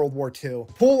rest of World War II.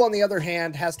 Poole, on the other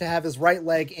hand, has to have his right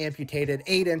leg amputated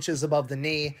 8 inches above the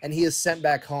knee, and he is sent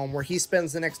back home, where he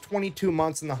spends the next 22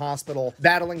 months in the hospital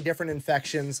battling different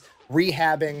infections,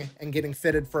 rehabbing, and getting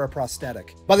fitted for a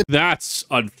prosthetic. That's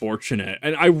unfortunate,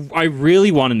 and I really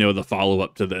want to know the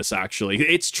follow-up to this, actually.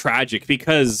 It's tragic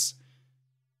because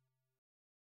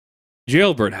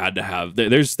Jailbird had to have,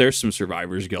 there's some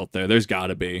survivor's guilt there. There's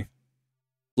gotta be.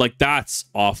 Like, that's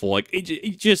awful. Like,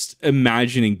 just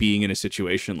imagining being in a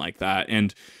situation like that,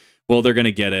 and, well, they're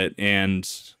gonna get it, and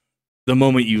the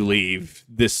moment you leave,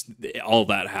 all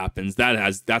that happens.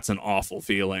 That's an awful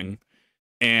feeling.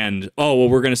 And, oh, well,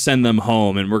 we're gonna send them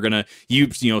home, and we're gonna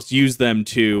use them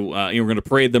to, we're gonna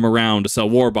parade them around to sell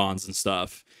war bonds and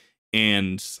stuff.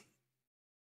 And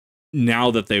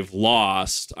now that they've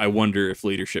lost, I wonder if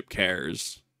leadership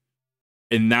cares.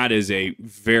 And that is a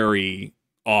very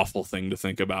awful thing to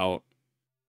think about,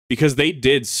 because they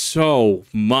did so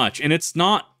much, and it's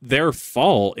not their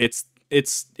fault. It's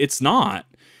not.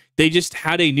 They just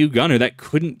had a new gunner that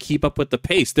couldn't keep up with the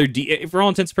pace. For all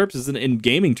intents and purposes, in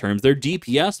gaming terms, their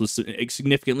DPS was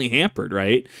significantly hampered,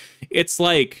 right? It's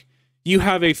like you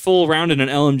have a full round in an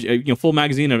LMG, full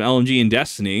magazine of LMG in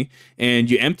Destiny,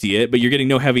 and you empty it, but you're getting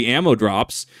no heavy ammo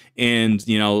drops, and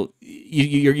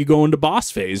you go into boss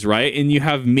phase, right? And you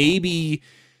have maybe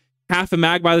half a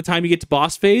mag by the time you get to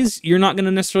boss phase. You're not going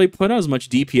to necessarily put out as much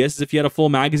DPS as if you had a full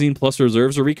magazine plus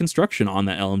reserves or reconstruction on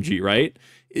that LMG, right?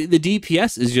 The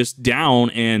DPS is just down,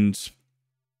 and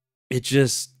it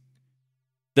just,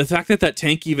 the fact that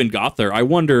tank even got there, I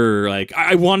wonder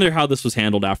how this was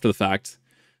handled after the fact.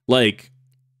 Like,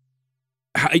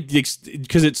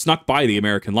 because it snuck by the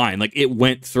American line. Like, it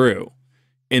went through.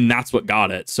 and that's what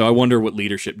got it. So I wonder what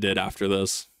leadership did after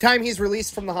this. Time he's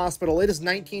released from the hospital, it is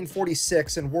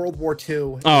 1946, and World War II.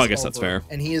 Oh, I guess that's fair.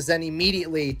 And he is then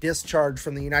immediately discharged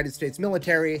from the United States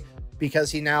military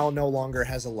because he now no longer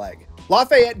has a leg.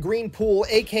 Lafayette Green Pool,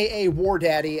 aka War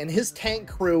Daddy, and his tank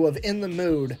crew of In the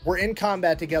Mood were in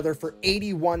combat together for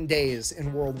 81 days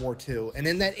in World War II. And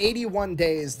in that 81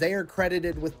 days, they are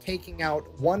credited with taking out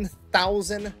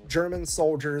 1,000 German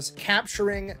soldiers,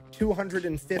 capturing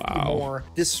 250 more,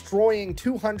 destroying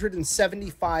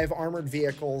 275 armored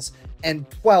vehicles, and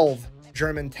 12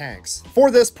 German tanks.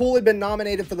 For this, Pool had been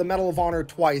nominated for the Medal of Honor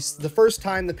twice. The first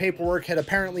time the paperwork had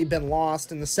apparently been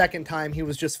lost, and the second time he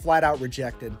was just flat out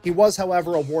rejected. He was,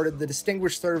 however, awarded the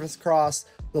Distinguished Service Cross,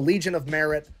 the Legion of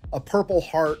Merit, a Purple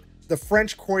Heart, the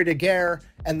French Croix de Guerre,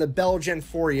 and the Belgian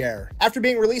Fourrière. After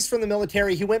being released from the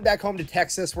military, he went back home to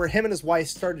Texas, where him and his wife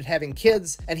started having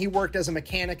kids, and he worked as a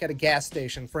mechanic at a gas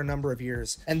station for a number of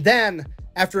years. And then,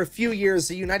 after a few years,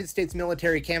 the United States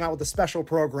military came out with a special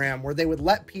program where they would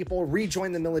let people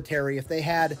rejoin the military if they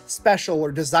had special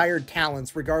or desired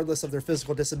talents, regardless of their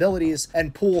physical disabilities,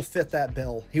 and Pool fit that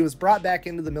bill. He was brought back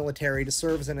into the military to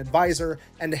serve as an advisor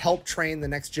and to help train the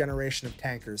next generation of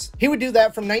tankers. He would do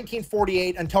that from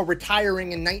 1948 until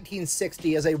retiring in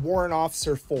 1960 as a warrant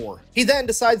officer 4. He then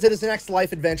decides that his next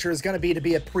life adventure is going to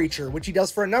be a preacher, which he does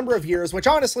for a number of years, which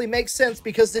honestly makes sense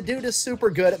because the dude is super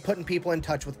good at putting people in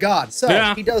touch with God. So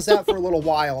he does that for a little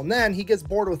while, and then he gets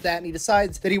bored with that, and he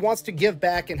decides that he wants to give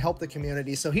back and help the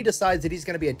community, so he decides that he's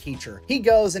going to be a teacher. He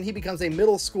goes and he becomes a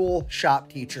middle school shop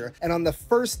teacher, and on the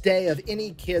first day of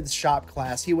any kid's shop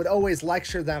class, he would always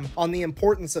lecture them on the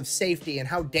importance of safety and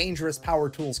how dangerous power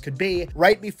tools could be,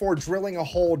 right before drilling a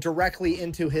hole directly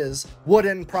into his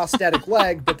wooden prosthetic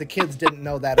leg, but the kids didn't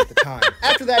know that at the time.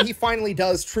 After that, he finally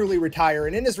does truly retire,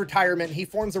 and in his retirement, he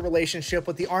forms a relationship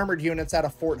with the armored units out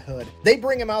of Fort Hood. They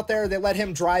bring him out there, they let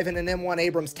him drive in an M1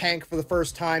 Abrams tank for the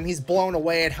first time. He's blown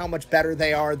away at how much better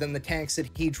they are than the tanks that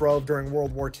he drove during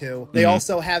World War II. They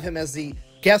also have him as the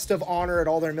guest of honor at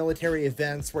all their military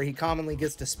events where he commonly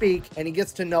gets to speak, and he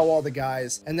gets to know all the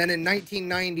guys. And then in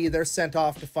 1990, they're sent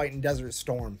off to fight in Desert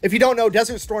Storm. If you don't know,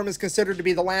 Desert Storm is considered to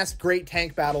be the last great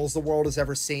tank battles the world has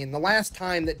ever seen. The last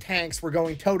time that tanks were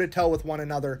going toe-to-toe with one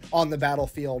another on the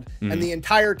battlefield. And the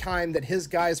entire time that his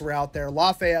guys were out there,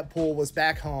 Lafayette Pool was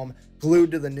back home,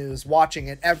 glued to the news, watching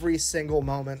it every single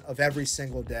moment of every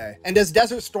single day. And as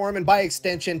Desert Storm, and by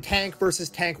extension tank versus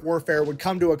tank warfare, would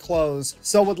come to a close,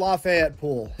 so would Lafayette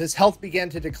Pool. His health began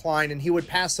to decline, and he would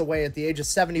pass away at the age of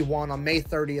 71 on May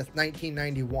 30th,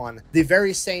 1991, the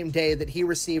very same day that he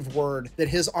received word that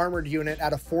his armored unit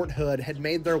out of Fort Hood had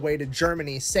made their way to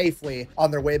Germany safely on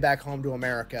their way back home to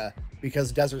America,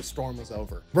 because Desert Storm was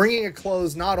over, bringing a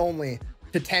close not only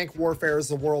to tank warfare as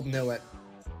the world knew it,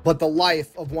 but the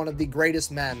life of one of the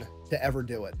greatest men to ever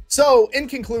do it. So, in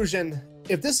conclusion,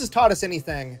 if this has taught us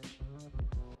anything,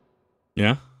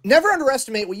 never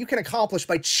underestimate what you can accomplish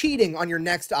by cheating on your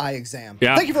next eye exam.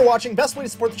 Thank you for watching. Best way to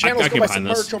support the channel is go buy some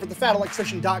merch over at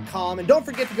thefatelectrician.com, and don't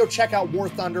forget to go check out War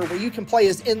Thunder, where you can play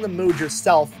as In the Mood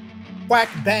yourself. Whack,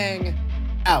 bang,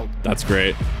 out. That's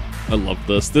great. I love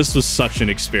this. This was such an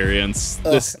experience.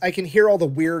 I can hear all the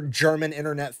weird German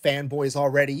internet fanboys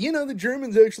already. You know, the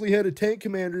Germans actually had a tank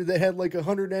commander that had like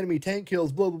 100 enemy tank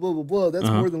kills, blah, blah, blah, blah, blah. That's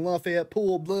more than Lafayette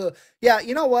Pool, blah. Yeah,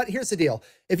 you know what? Here's the deal.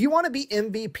 If you want to be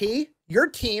MVP, your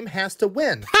team has to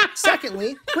win.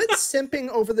 Secondly, quit simping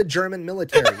over the German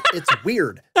military. It's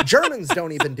weird. Germans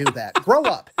don't even do that. Grow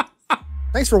up.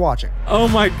 Thanks for watching. Oh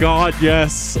my God,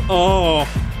 yes. Oh,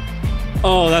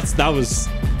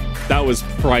 that was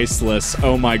priceless.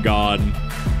 Oh my God.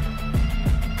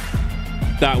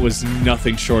 That was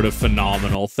nothing short of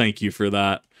phenomenal. Thank you for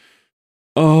that.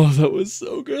 Oh, that was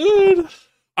so good.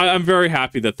 I'm very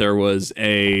happy that there was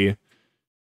a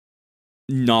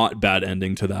not bad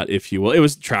ending to that, if you will. It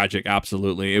was tragic,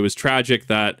 absolutely. It was tragic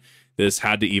that this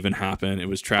had to even happen. It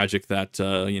was tragic that,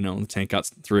 you know, the tank got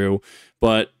through.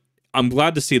 But I'm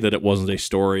glad to see that it wasn't a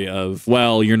story of,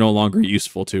 well, you're no longer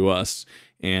useful to us.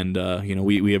 And, you know,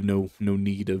 we have no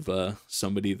need of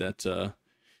somebody that,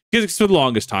 because for the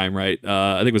longest time, right,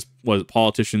 I think it was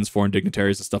politicians, foreign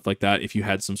dignitaries and stuff like that, if you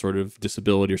had some sort of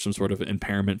disability or some sort of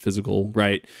impairment, physical,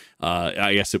 right,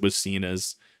 I guess it was seen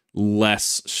as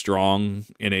less strong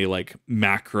in a, like,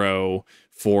 macro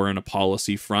foreign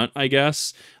policy front, I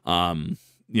guess,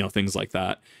 you know, things like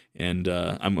that. And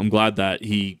I'm glad that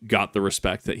he got the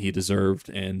respect that he deserved,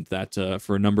 and that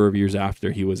for a number of years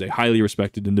after, he was a highly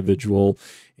respected individual.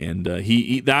 And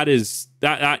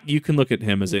that you can look at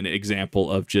him as an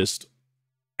example of just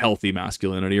healthy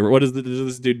masculinity. Or what does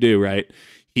this dude do, right?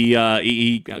 He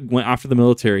went after the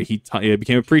military. He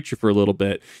became a preacher for a little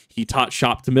bit. He taught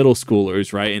shop to middle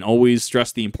schoolers, right? And always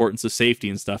stressed the importance of safety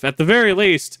and stuff. At the very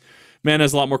least, man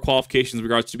has a lot more qualifications in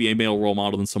regards to be a male role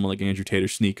model than someone like Andrew Tate or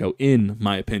Sneeko, in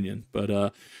my opinion.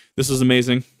 But this is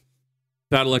amazing.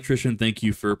 Fat Electrician, thank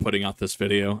you for putting out this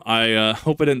video. I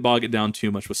hope I didn't bog it down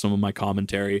too much with some of my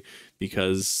commentary,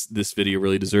 because this video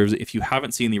really deserves it. If you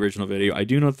haven't seen the original video, I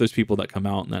do know that there's people that come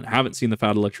out and that haven't seen the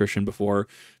Fat Electrician before.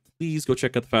 Please go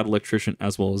check out the Fat Electrician,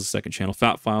 as well as the second channel,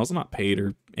 Fat Files. I'm not paid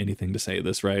or anything to say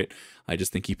this, right? I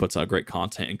just think he puts out great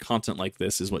content, and content like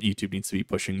this is what YouTube needs to be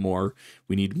pushing more.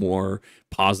 We need more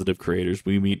positive creators.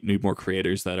 We need more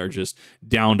creators that are just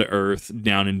down to earth,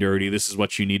 down and dirty. This is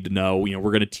what you need to know. You know, we're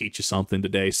going to teach you something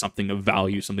today, something of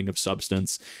value, something of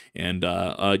substance, and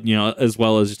you know, as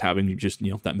well as just having just, you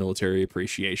know, that military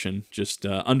appreciation, just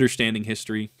understanding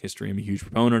history. I'm a huge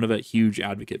proponent of it, huge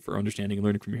advocate for understanding and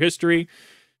learning from your history.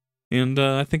 And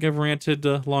I think I've ranted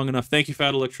long enough. Thank you,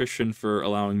 Fat Electrician, for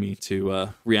allowing me to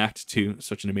react to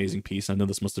such an amazing piece. I know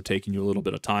this must have taken you a little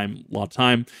bit of time, a lot of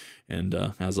time.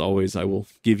 And as always, I will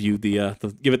give you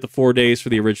give it the 4 days for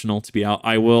the original to be out.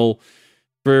 I will,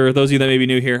 for those of you that may be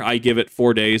new here, I give it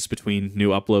 4 days between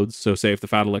new uploads. So say if the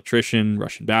Fat Electrician,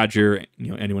 Russian Badger,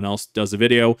 you know, anyone else does a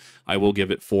video, I will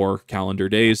give it 4 calendar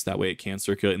days. That way it can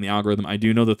circulate in the algorithm. I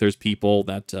do know that there's people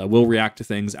that will react to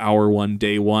things hour 1,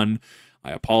 day 1.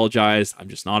 I apologize. I'm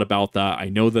just not about that. I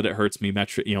know that it hurts me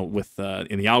with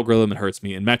in the algorithm, it hurts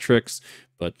me in metrics,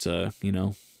 but you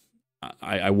know,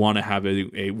 I want to have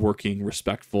a working,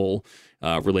 respectful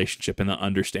relationship, and the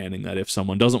understanding that if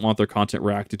someone doesn't want their content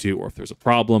reacted to, or if there's a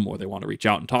problem, or they want to reach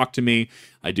out and talk to me,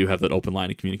 I do have that open line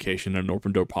of communication and an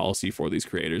open door policy for these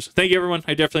creators. Thank you, everyone.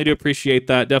 I definitely do appreciate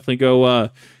that. Definitely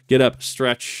go get up,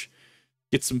 stretch,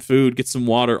 get some food, get some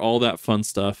water, all that fun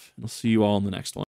stuff. I'll see you all in the next one.